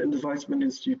Institute and the Weizmann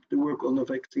Institute. They work on the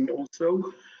vaccine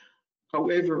also.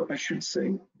 However, I should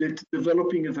say that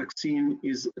developing a vaccine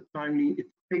is timely. It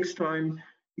takes time.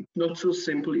 It's not so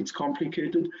simple. It's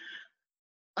complicated.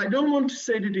 I don't want to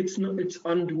say that it's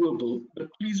undoable, but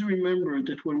please remember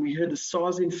that when we had the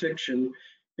SARS infection,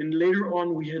 and later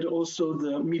on we had also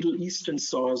the Middle Eastern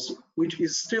SARS, which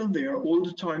is still there all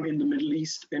the time in the Middle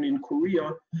East and in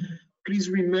Korea, please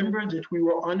remember that we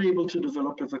were unable to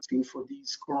develop a vaccine for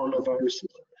these coronaviruses.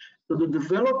 So to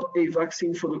develop a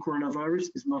vaccine for the coronavirus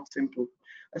is not simple.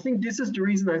 I think this is the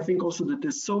reason I think also that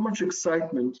there's so much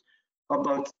excitement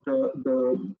about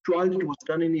the trial that was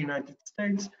done in the United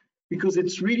States, because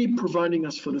it's really providing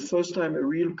us for the first time a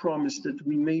real promise that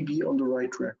we may be on the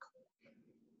right track.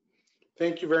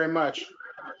 Thank you very much.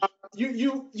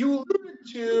 You alluded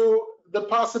to the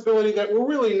possibility that we're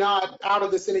really not out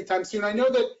of this anytime soon. I know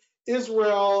that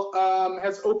Israel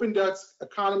has opened its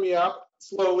economy up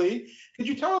slowly. Could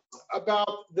you tell us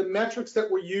about the metrics that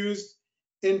were used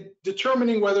in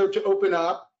determining whether to open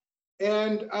up,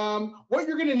 and what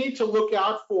you're going to need to look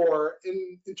out for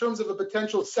in terms of a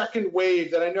potential second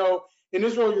wave that I know in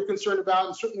Israel you're concerned about,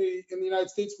 and certainly in the United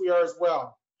States we are as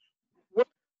well?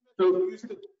 So,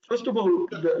 first of all,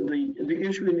 the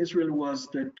issue in Israel was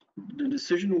that the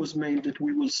decision was made that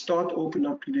we will start open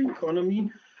up to the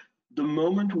economy the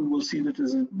moment we will see that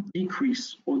there's a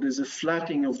decrease or there's a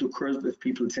flattening of the curve, that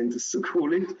people tend to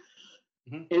call it.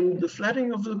 And the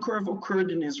flattening of the curve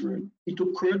occurred in Israel. It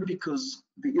occurred because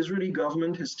the Israeli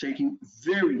government has taken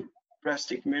very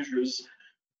drastic measures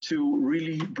to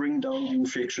really bring down the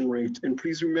infection rate. And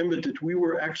please remember that we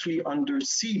were actually under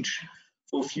siege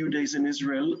for a few days in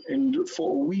Israel, and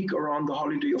for a week around the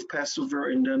holiday of Passover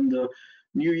and then the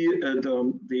New Year,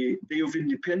 the Day of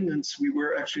Independence, we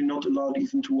were actually not allowed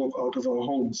even to walk out of our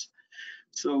homes.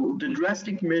 So the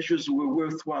drastic measures were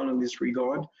worthwhile in this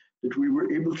regard, that we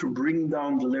were able to bring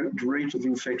down the rate of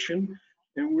infection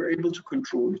and we were able to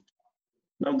control it.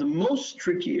 Now, the most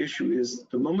tricky issue is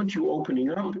the moment you're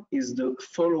opening up is the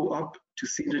follow-up to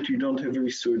see that you don't have a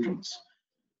resurgence.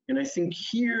 And I think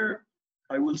here,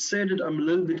 I will say that I'm a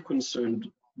little bit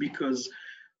concerned, because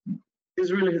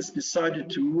Israel has decided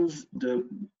to move the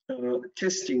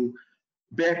testing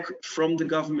back from the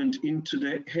government into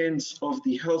the hands of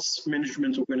the health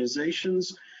management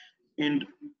organizations. And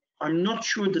I'm not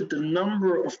sure that the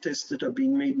number of tests that are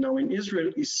being made now in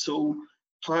Israel is so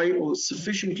high or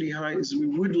sufficiently high as we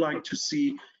would like to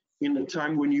see in a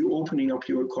time when you're opening up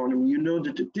your economy. You know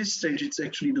that at this stage, it's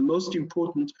actually the most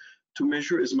important to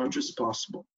measure as much as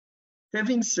possible.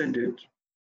 Having said that,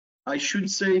 I should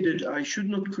say that I should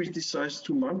not criticize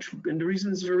too much, and the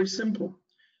reason is very simple.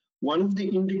 One of the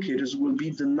indicators will be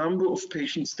the number of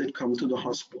patients that come to the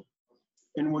hospital.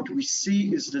 And what we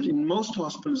see is that in most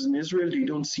hospitals in Israel, they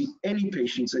don't see any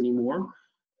patients anymore.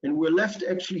 And we're left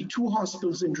actually 2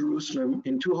 hospitals in Jerusalem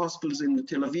and 2 hospitals in the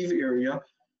Tel Aviv area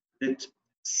that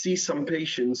see some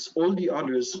patients. All the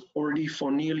others already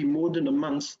for nearly more than a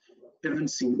month haven't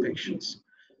seen patients.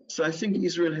 So I think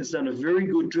Israel has done a very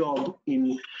good job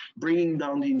in bringing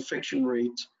down the infection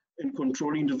rate and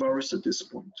controlling the virus at this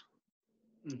point.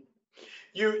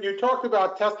 You talked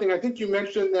about testing. I think you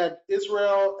mentioned that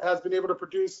Israel has been able to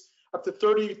produce up to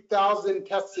 30,000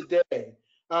 tests a day.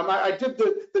 I did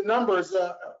the numbers.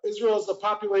 Israel is a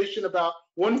population about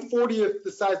 1/40th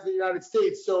the size of the United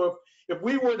States. So if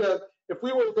we were to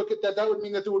look at that, that would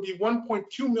mean that there would be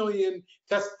 1.2 million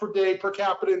tests per day per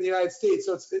capita in the United States.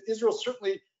 So Israel's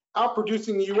certainly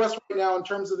outproducing the U.S. right now in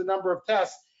terms of the number of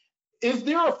tests. Is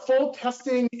there a full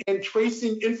testing and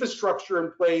tracing infrastructure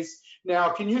in place now?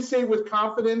 Can you say with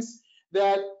confidence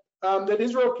that that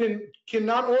Israel can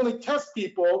not only test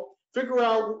people, figure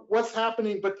out what's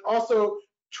happening, but also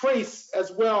trace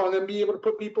as well, and then be able to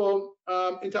put people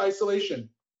into isolation?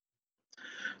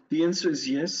 The answer is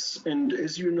yes. And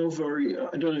as you know,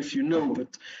 I don't know if you know,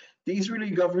 but the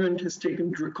Israeli government has taken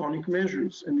draconic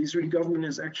measures, and the Israeli government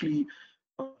has actually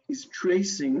is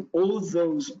tracing all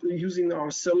those using our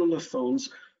cellular phones,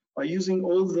 are using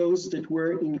all those that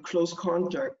were in close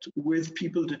contact with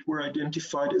people that were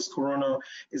identified as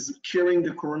carrying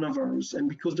the coronavirus. And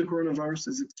because the coronavirus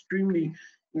is extremely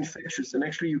infectious, and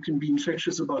actually you can be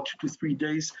infectious about 2 to 3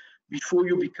 days before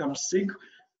you become sick,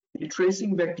 they're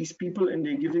tracing back these people and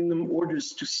they're giving them orders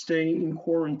to stay in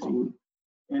quarantine.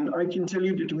 And I can tell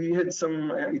you that we had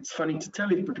some, it's funny to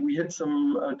tell it, but we had some,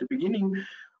 at the beginning,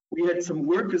 we had some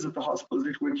workers at the hospital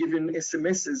that were given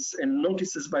SMSs and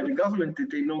notices by the government that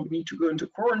they don't need to go into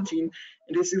quarantine.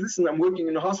 And they say, listen, I'm working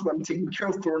in a hospital, I'm taking care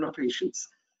of corona patients.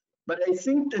 But I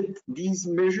think that these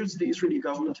measures the Israeli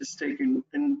government has taken,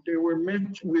 and they were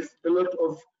met with a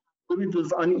little bit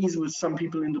of unease with some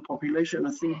people in the population,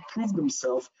 I think proved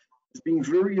themselves as being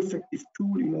very effective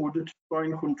tool in order to try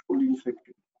and control the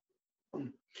infection.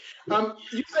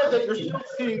 You said that you're still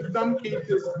seeing some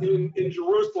cases in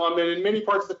Jerusalem, and in many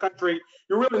parts of the country,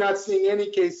 you're really not seeing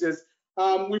any cases.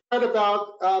 We've read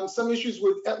about some issues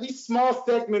with at least small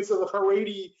segments of the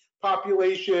Haredi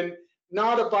population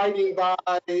not abiding by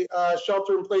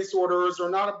shelter-in-place orders or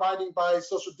not abiding by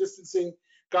social distancing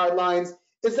guidelines.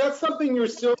 Is that something you're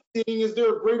still seeing? Is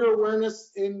there a greater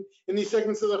awareness in these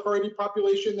segments of the Haredi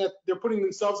population that they're putting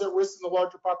themselves at risk in the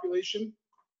larger population?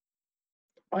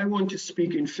 I want to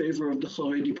speak in favor of the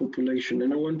Haredi population,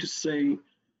 and I want to say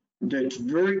that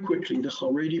very quickly the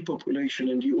Haredi population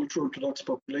and the ultra-Orthodox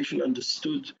population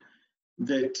understood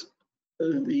that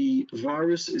the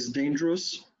virus is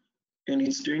dangerous, and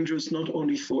it's dangerous not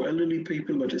only for elderly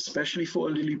people, but especially for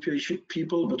elderly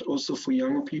people, but also for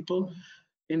younger people,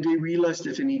 and they realized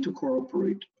that they need to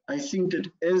cooperate. I think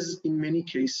that as in many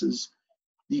cases,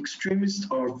 the extremists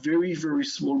are very, very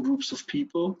small groups of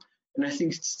people. And I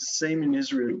think it's the same in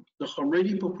Israel. The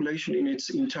Haredi population in its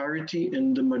entirety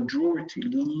and the majority,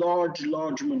 the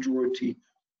large majority,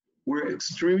 were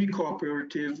extremely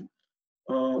cooperative,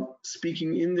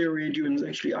 speaking in their radio. And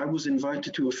actually, I was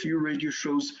invited to a few radio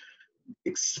shows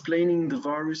explaining the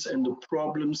virus and the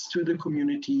problems to the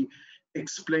community,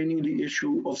 explaining the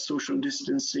issue of social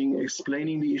distancing,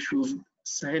 explaining the issue of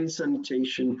hand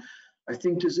sanitation. I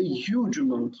think there's a huge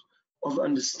amount of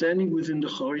understanding within the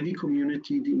Haredi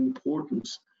community the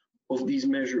importance of these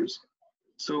measures.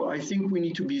 So I think we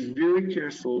need to be very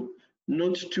careful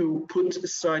not to put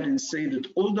aside and say that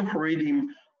all the Haredim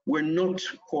were not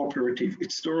cooperative.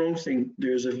 It's the wrong thing.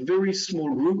 There's a very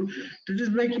small group that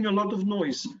is making a lot of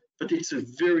noise, but it's a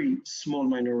very small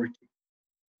minority.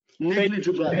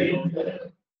 Negligible.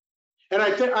 And I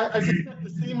think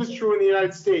the same is true in the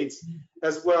United States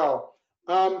as well.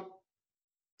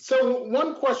 So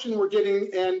one question we're getting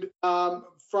and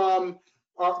from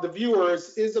the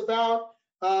viewers is about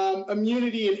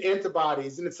immunity and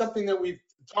antibodies, and it's something that we've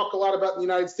talked a lot about in the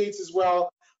United States as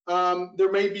well.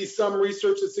 There may be some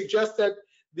research that suggests that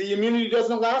the immunity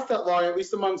doesn't last that long, at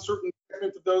least among certain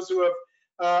segments of those who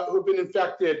have been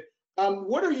infected.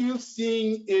 What are you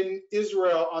seeing in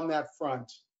Israel on that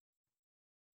front?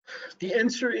 The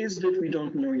answer is that we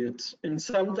don't know yet. And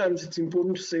sometimes it's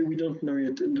important to say we don't know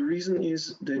yet. And the reason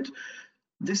is that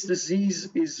this disease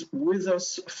is with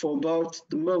us for about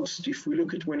the most, if we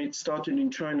look at when it started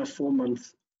in China, 4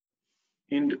 months.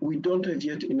 And we don't have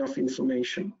yet enough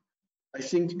information. I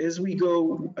think as we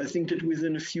go, I think that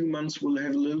within a few months we'll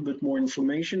have a little bit more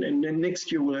information, and then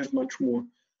next year we'll have much more.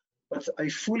 But I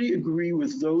fully agree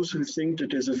with those who think that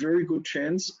there's a very good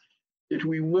chance that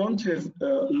we won't have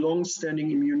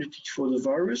long-standing immunity for the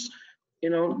virus,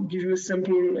 And I'll give you a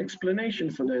simple explanation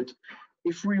for that.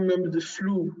 If we remember the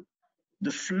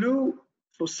flu,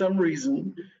 for some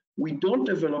reason, we don't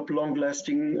develop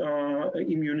long-lasting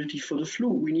immunity for the flu.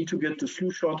 We need to get the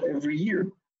flu shot every year.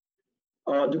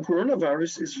 The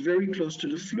coronavirus is very close to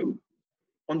the flu.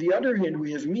 On the other hand,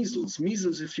 we have measles.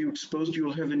 Measles, if you're exposed,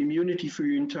 you'll have an immunity for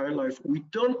your entire life. We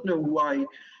don't know why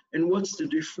and what's the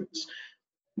difference.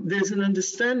 There's an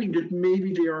understanding that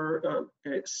maybe there are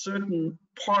certain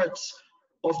parts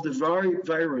of the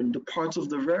virion, the parts of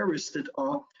the virus that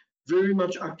are very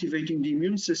much activating the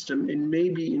immune system, and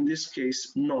maybe in this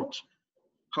case not.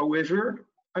 However,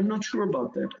 I'm not sure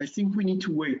about that. I think we need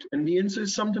to wait. And the answer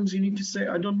is sometimes you need to say,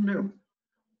 I don't know.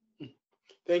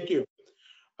 Thank you.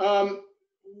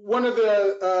 One of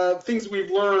the things we've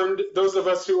learned, those of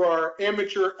us who are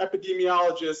amateur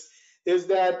epidemiologists, is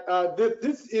that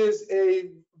this is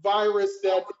a virus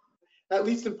that, at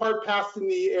least in part, passed in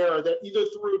the air, that either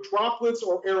through droplets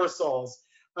or aerosols.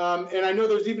 And I know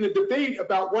there's even a debate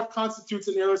about what constitutes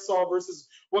an aerosol versus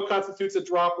what constitutes a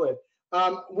droplet.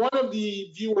 One of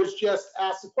the viewers just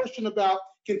asked a question about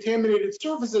contaminated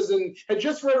surfaces and had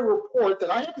just read a report that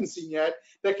I haven't seen yet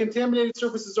that contaminated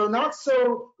surfaces are not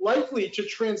so likely to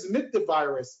transmit the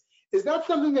virus. Is that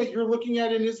something that you're looking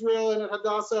at in Israel and at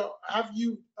Hadassah? Have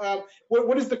you,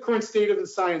 what is the current state of the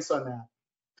science on that?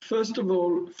 First of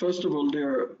all,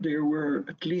 there were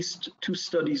at least 2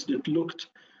 studies that looked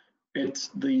at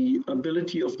the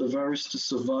ability of the virus to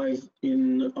survive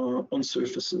on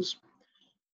surfaces.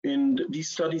 And these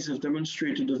studies have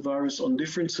demonstrated the virus on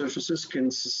different surfaces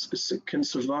can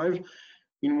survive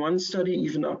in one study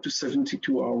even up to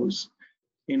 72 hours.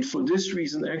 And for this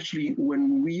reason, actually,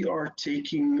 when we are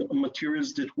taking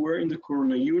materials that were in the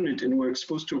corona unit and were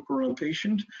exposed to a corona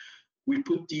patient, we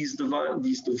put these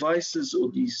devices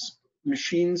or these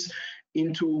machines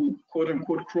into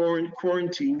quote-unquote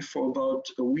quarantine for about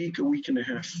a week and a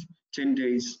half, 10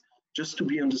 days, just to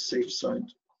be on the safe side.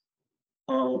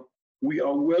 We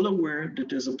are well aware that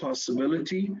there's a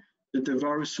possibility that the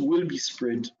virus will be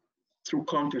spread through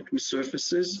contact with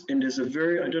surfaces. And there's I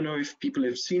don't know if people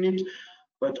have seen it,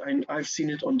 but I've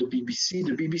seen it on the BBC.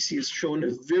 The BBC has shown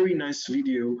a very nice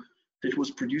video that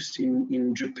was produced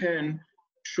in Japan,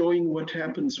 showing what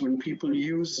happens when people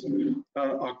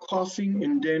are coughing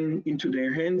and then into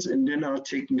their hands and then are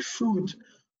taking food,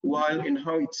 and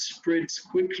how it spreads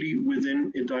quickly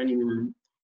within a dining room.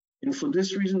 And for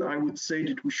this reason, I would say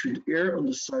that we should err on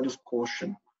the side of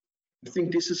caution. I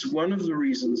think this is one of the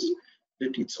reasons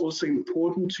that it's also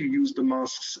important to use the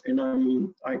masks. And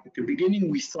at the beginning,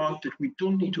 we thought that we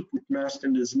don't need to put masks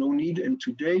and there's no need. And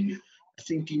today, I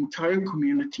think the entire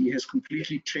community has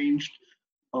completely changed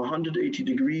 180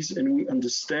 degrees, and we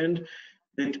understand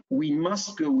that we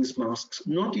must go with masks,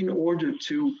 not in order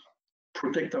to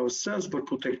protect ourselves, but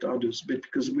protect others. But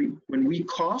because when we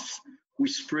cough, we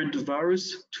spread the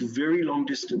virus to very long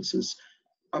distances,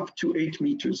 up to 8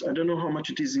 meters. I don't know how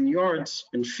much it is in yards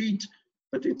and feet,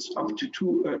 but it's up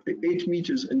to 8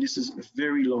 meters, and this is a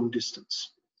very long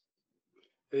distance.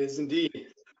 It is indeed.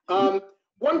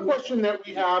 One question that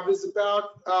we have is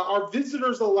about are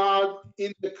visitors allowed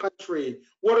in the country?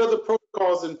 What are the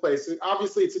protocols in place?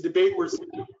 Obviously, it's a debate we're seeing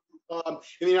in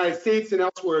the United States and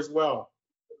elsewhere as well.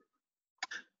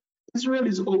 Israel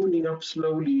is opening up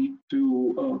slowly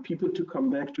to people to come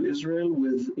back to Israel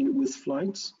with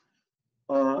flights.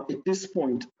 At this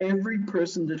point, every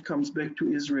person that comes back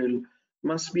to Israel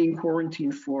must be in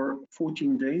quarantine for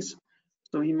 14 days.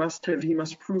 So he must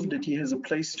prove that he has a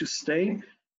place to stay,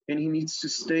 and he needs to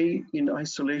stay in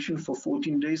isolation for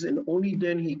 14 days, and only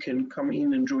then he can come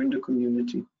in and join the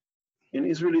community. And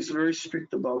Israel is very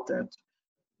strict about that.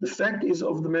 The fact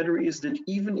of the matter is that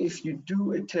even if you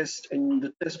do a test and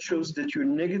the test shows that you're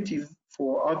negative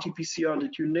for RT-PCR,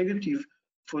 that you're negative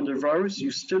for the virus,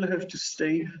 you still have to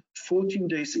stay 14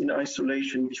 days in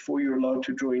isolation before you're allowed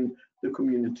to join the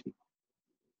community.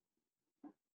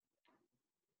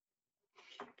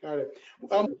 Got it.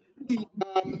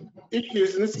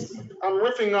 Issues, and I'm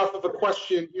riffing off of a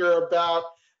question here about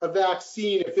a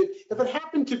vaccine. If it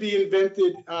happened to be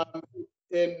invented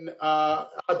in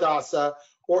Hadassah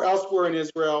or elsewhere in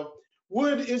Israel,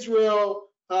 would Israel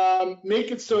make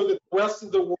it so that the rest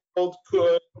of the world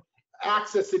could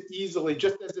access it easily,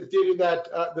 just as it did in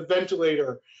the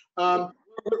ventilator?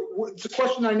 It's a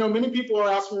question I know many people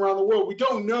are asking around the world. We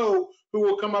don't know who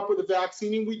will come up with a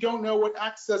vaccine, and we don't know what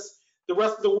access the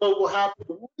rest of the world will have.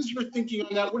 What is your thinking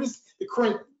on that? What is the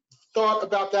current thought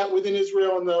about that within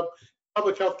Israel and the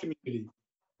public health community?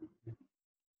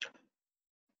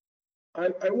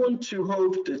 I want to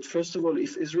hope that, first of all,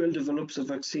 if Israel develops a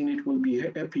vaccine, it will be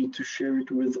happy to share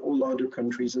it with all other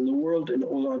countries in the world and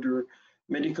all other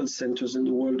medical centers in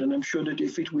the world. And I'm sure that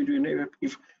if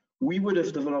we would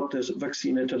have developed a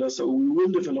vaccine at Hadassah, or we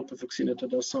will develop a vaccine at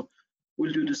Hadassah,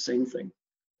 we'll do the same thing.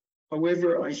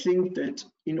 However, I think that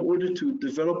in order to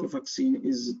develop a vaccine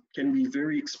can be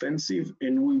very expensive,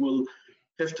 and we will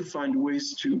have to find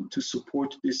ways to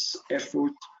support this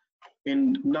effort.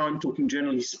 And now I'm talking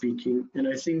generally speaking, and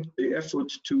I think the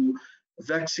effort to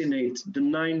vaccinate the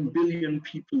 9 billion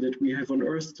people that we have on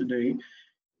Earth today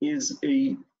is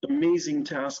an amazing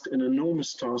task, an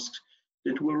enormous task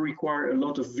that will require a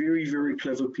lot of very, very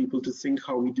clever people to think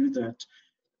how we do that.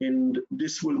 And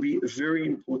this will be a very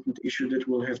important issue that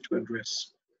we'll have to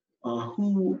address.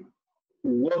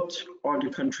 What are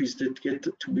the countries that get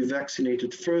to be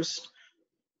vaccinated first?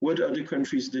 What are the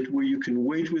countries where you can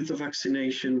wait with the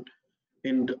vaccination?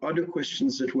 And other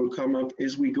questions that will come up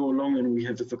as we go along and we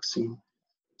have a vaccine.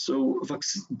 So,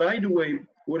 by the way,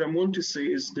 what I want to say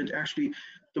is that actually,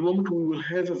 the moment we will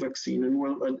have a vaccine and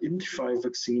we'll identify a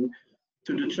vaccine,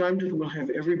 to the time that we'll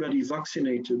have everybody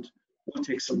vaccinated will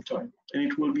take some time. And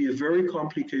it will be a very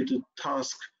complicated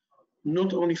task,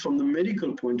 not only from the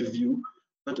medical point of view,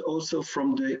 but also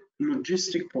from the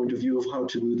logistic point of view of how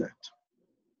to do that.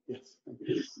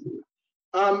 Yes.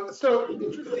 So,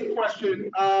 interesting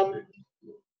question.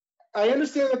 I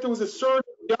understand that there was a surge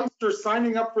of youngsters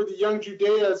signing up for the Young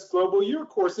Judea's Global Year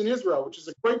course in Israel, which is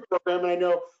a great program, and I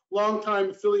know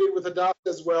long-time affiliated with Hadassah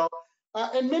as well.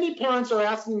 And many parents are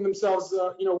asking themselves,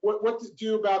 what to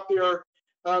do about their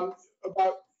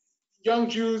about young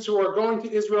Jews who are going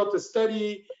to Israel to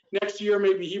study next year,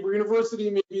 maybe Hebrew University,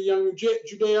 maybe Young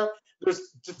Judea.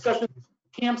 There's discussion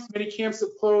camps, many camps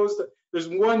have closed. There's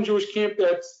one Jewish camp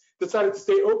that's decided to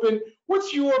stay open.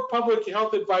 What's your public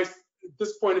health advice at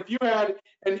this point? If you had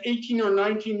an 18 or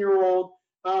 19-year-old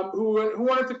who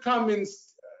wanted to come in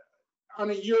on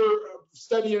a year of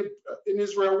study in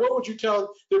Israel, what would you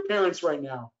tell their parents right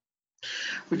now?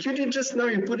 What you did just now,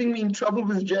 you're putting me in trouble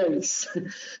with Janice.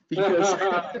 Because,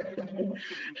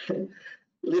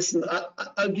 listen,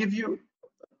 I'll give you,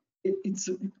 this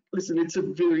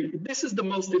is the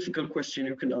most difficult question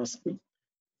you can ask me.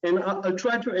 And I'll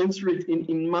try to answer it in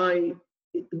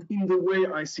the way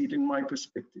I see it, in my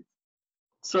perspective.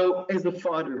 So as a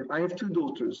father, I have 2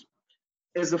 daughters.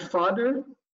 As a father,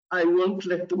 I won't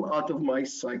let them out of my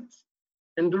sight.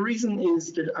 And the reason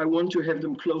is that I want to have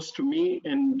them close to me,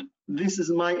 and this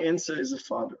is my answer as a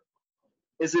father.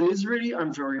 As an Israeli,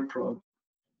 I'm very proud.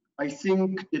 I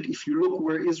think that if you look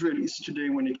where Israel is today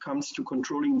when it comes to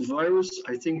controlling the virus,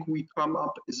 I think we come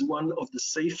up as one of the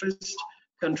safest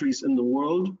countries in the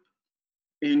world.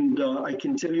 And I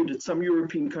can tell you that some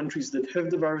European countries that have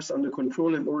the virus under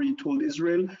control have already told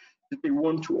Israel that they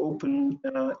want to open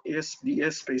the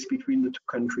airspace between the 2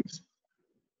 countries.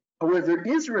 However,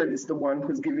 Israel is the one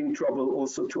who's giving trouble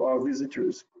also to our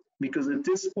visitors, because at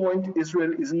this point,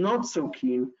 Israel is not so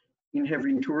keen in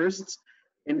having tourists,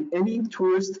 and any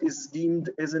tourist is deemed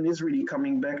as an Israeli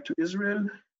coming back to Israel.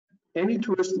 Any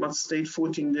tourist must stay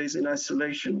 14 days in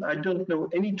isolation. I don't know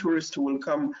any tourist who will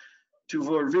come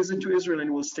to a visit to Israel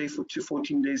and will stay for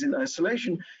 14 days in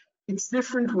isolation. It's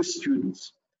different with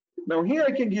students. Now here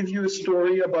I can give you a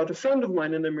story about a friend of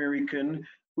mine, an American,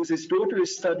 his daughter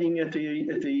is studying at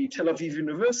the Tel Aviv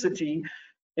University,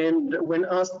 and when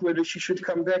asked whether she should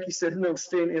come back, he said, no,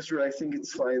 stay in Israel, I think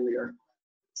it's fine there.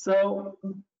 So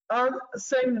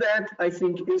saying that, I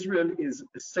think Israel is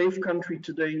a safe country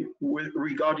today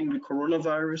regarding the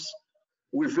coronavirus.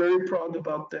 We're very proud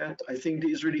about that. I think the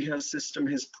Israeli health system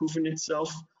has proven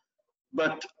itself.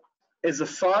 But as a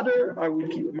father, I would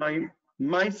keep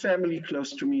my family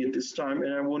close to me at this time,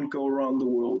 and I won't go around the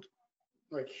world.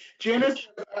 Right. Janice,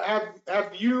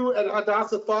 have you at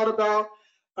Hadassah thought about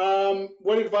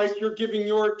what advice you're giving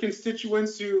your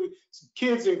constituents who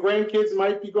kids and grandkids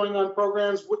might be going on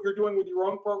programs, what you're doing with your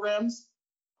own programs?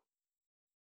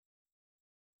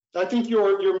 I think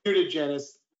you're muted,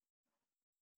 Janice.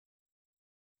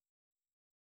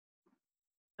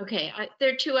 Okay,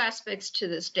 there are 2 aspects to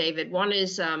this, David. One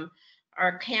is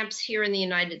our camps here in the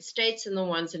United States and the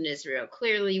ones in Israel.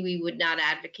 Clearly, we would not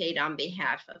advocate on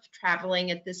behalf of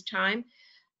traveling at this time.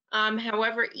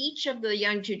 However, each of the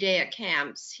Young Judea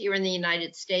camps here in the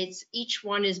United States, each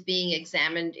one is being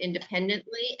examined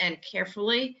independently and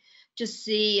carefully to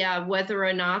see whether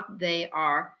or not they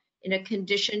are in a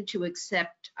condition to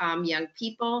accept young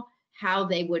people, how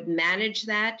they would manage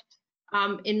that.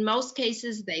 In most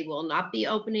cases, they will not be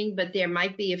opening, but there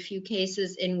might be a few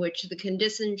cases in which the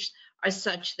conditions are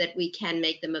such that we can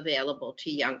make them available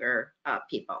to younger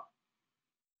people.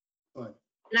 Right.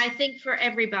 And I think for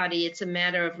everybody, it's a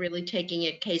matter of really taking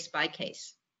it case by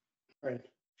case. Right.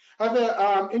 I have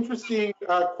an interesting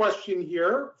question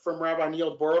here from Rabbi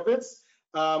Neil Borovitz.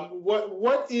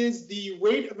 What is the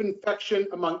rate of infection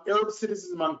among Arab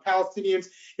citizens, among Palestinians?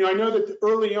 You know, I know that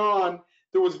early on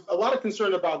there was a lot of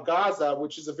concern about Gaza,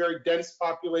 which is a very dense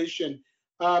population.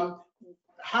 How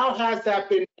has that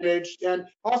been managed, and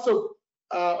also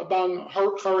among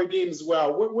Haredim as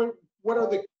well? What are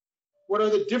the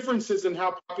differences in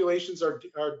how populations are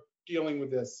dealing with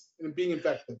this and being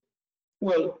infected?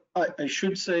 Well, I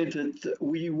should say that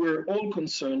we were all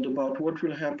concerned about what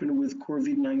will happen with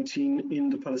COVID-19 in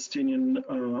the Palestinian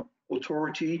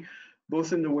Authority,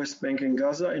 both in the West Bank and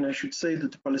Gaza. And I should say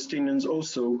that the Palestinians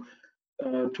also,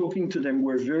 talking to them,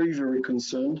 were very, very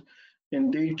concerned.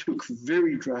 And they took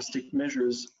very drastic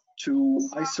measures to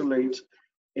isolate.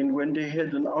 And when they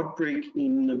had an outbreak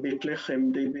in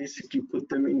Bethlehem, they basically put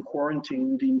them in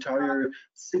quarantine, the entire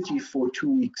city, for 2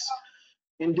 weeks.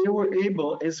 And they were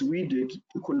able, as we did,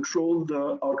 to control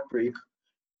the outbreak.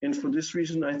 And for this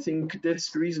reason, I think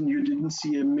that's the reason you didn't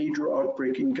see a major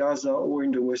outbreak in Gaza or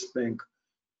in the West Bank.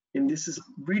 And this is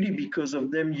really because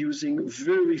of them using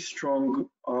very strong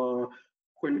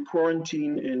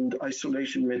quarantine and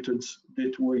isolation methods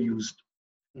that were used.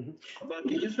 But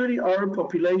the Israeli Arab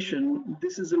population,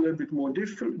 this is a little bit more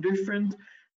different.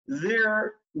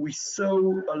 There we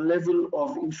saw a level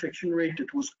of infection rate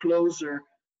that was closer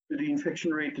to the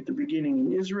infection rate at the beginning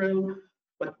in Israel,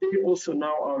 but they also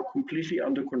now are completely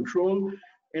under control.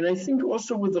 And I think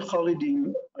also with the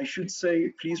Haredim, I should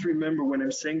say, please remember when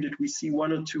I'm saying that we see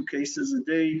 1 or 2 cases a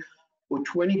day or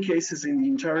 20 cases in the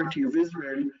entirety of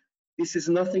Israel, this is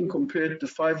nothing compared to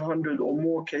 500 or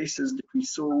more cases that we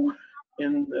saw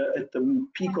at the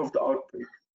peak of the outbreak.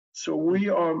 So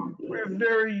we're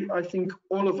very, I think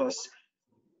all of us,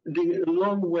 a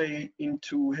long way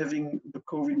into having the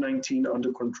COVID-19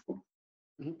 under control.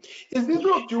 Is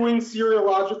Israel doing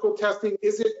serological testing?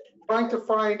 Is it trying to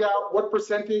find out what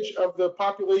percentage of the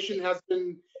population has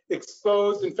been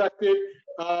exposed, infected,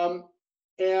 and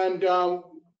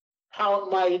how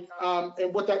it might,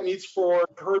 and what that needs for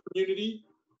herd immunity?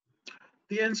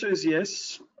 The answer is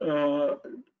yes.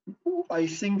 I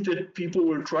think that people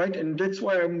will try it, and that's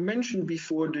why I mentioned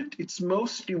before that it's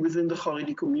mostly within the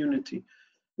Haredi community.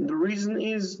 The reason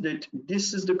is that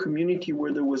this is the community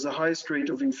where there was the highest rate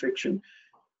of infection.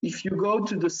 If you go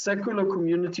to the secular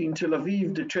community in Tel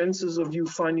Aviv, the chances of you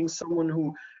finding someone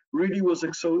who really was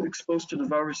exposed to the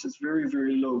virus is very,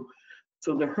 very low.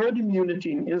 So the herd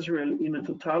immunity in Israel in a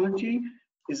totality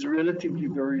is relatively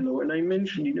very low. And I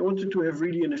mentioned, in order to have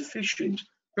really an efficient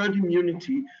herd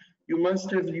immunity, you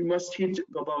must hit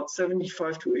about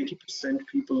 75 to 80%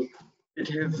 people that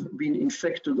have been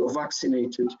infected or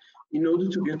vaccinated in order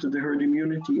to get to the herd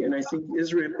immunity. And I think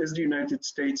Israel, as the United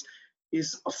States,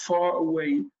 is far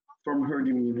away from herd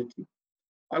immunity.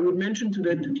 I would mention to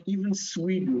that even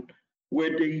Sweden,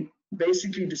 where they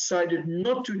basically decided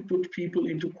not to put people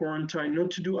into quarantine,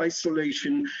 not to do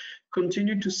isolation,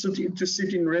 continued to sit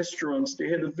in restaurants. They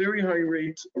had a very high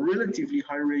rate, a relatively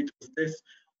high rate of death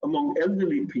among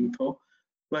elderly people,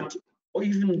 but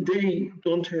even they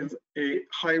don't have a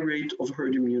high rate of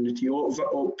herd immunity or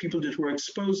people that were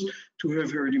exposed to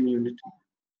have herd immunity.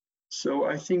 So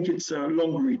I think it's a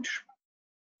long reach.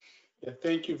 Yeah,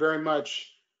 thank you very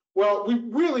much. Well, we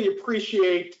really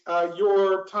appreciate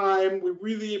your time. We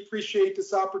really appreciate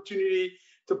this opportunity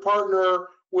to partner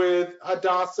with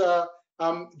Hadassah.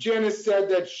 Janice said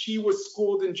that she was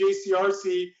schooled in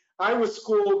JCRC. I was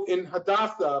schooled in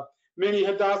Hadassah. Many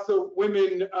Hadassah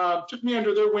women took me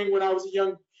under their wing when I was a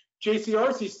young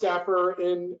JCRC staffer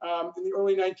in the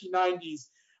early 1990s.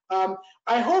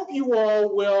 I hope you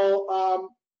all will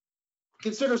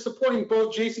consider supporting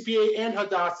both JCPA and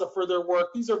Hadassah for their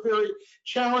work. These are very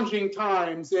challenging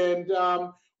times, and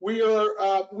we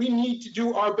need to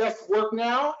do our best work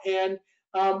now, and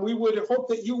we would hope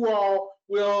that you all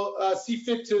will see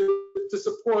fit to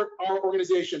support our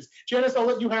organizations. Janice, I'll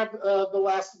let you have the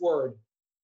last word.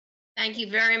 Thank you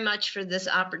very much for this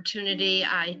opportunity.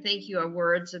 I think your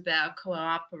words about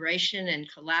cooperation and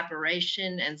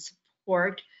collaboration and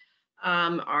support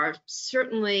are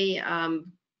certainly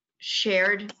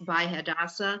shared by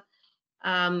Hadassah.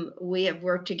 We have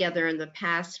worked together in the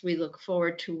past. We look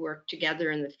forward to work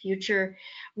together in the future.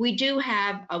 We do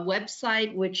have a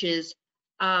website, which is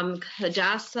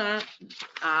Hadassah,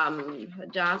 I'll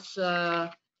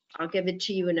give it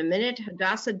to you in a minute,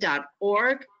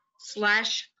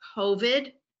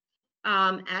 hadassah.org/COVID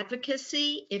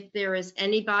advocacy. If there is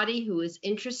anybody who is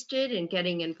interested in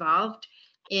getting involved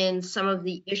in some of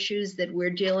the issues that we're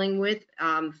dealing with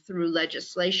through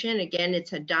legislation, again, it's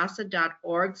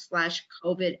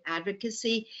hadassah.org/COVID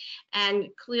advocacy. And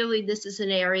clearly this is an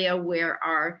area where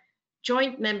our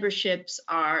joint memberships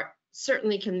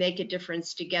certainly can make a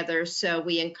difference together. So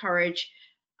we encourage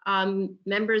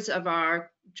members of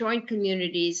our joint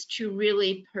communities to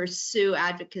really pursue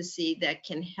advocacy that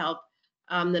can help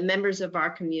the members of our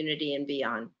community and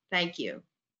beyond. Thank you.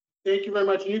 Thank you very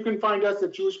much. And you can find us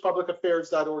at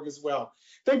jewishpublicaffairs.org as well.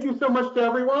 Thank you so much to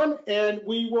everyone, and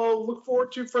we will look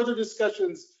forward to further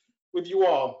discussions with you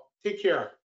all. Take care.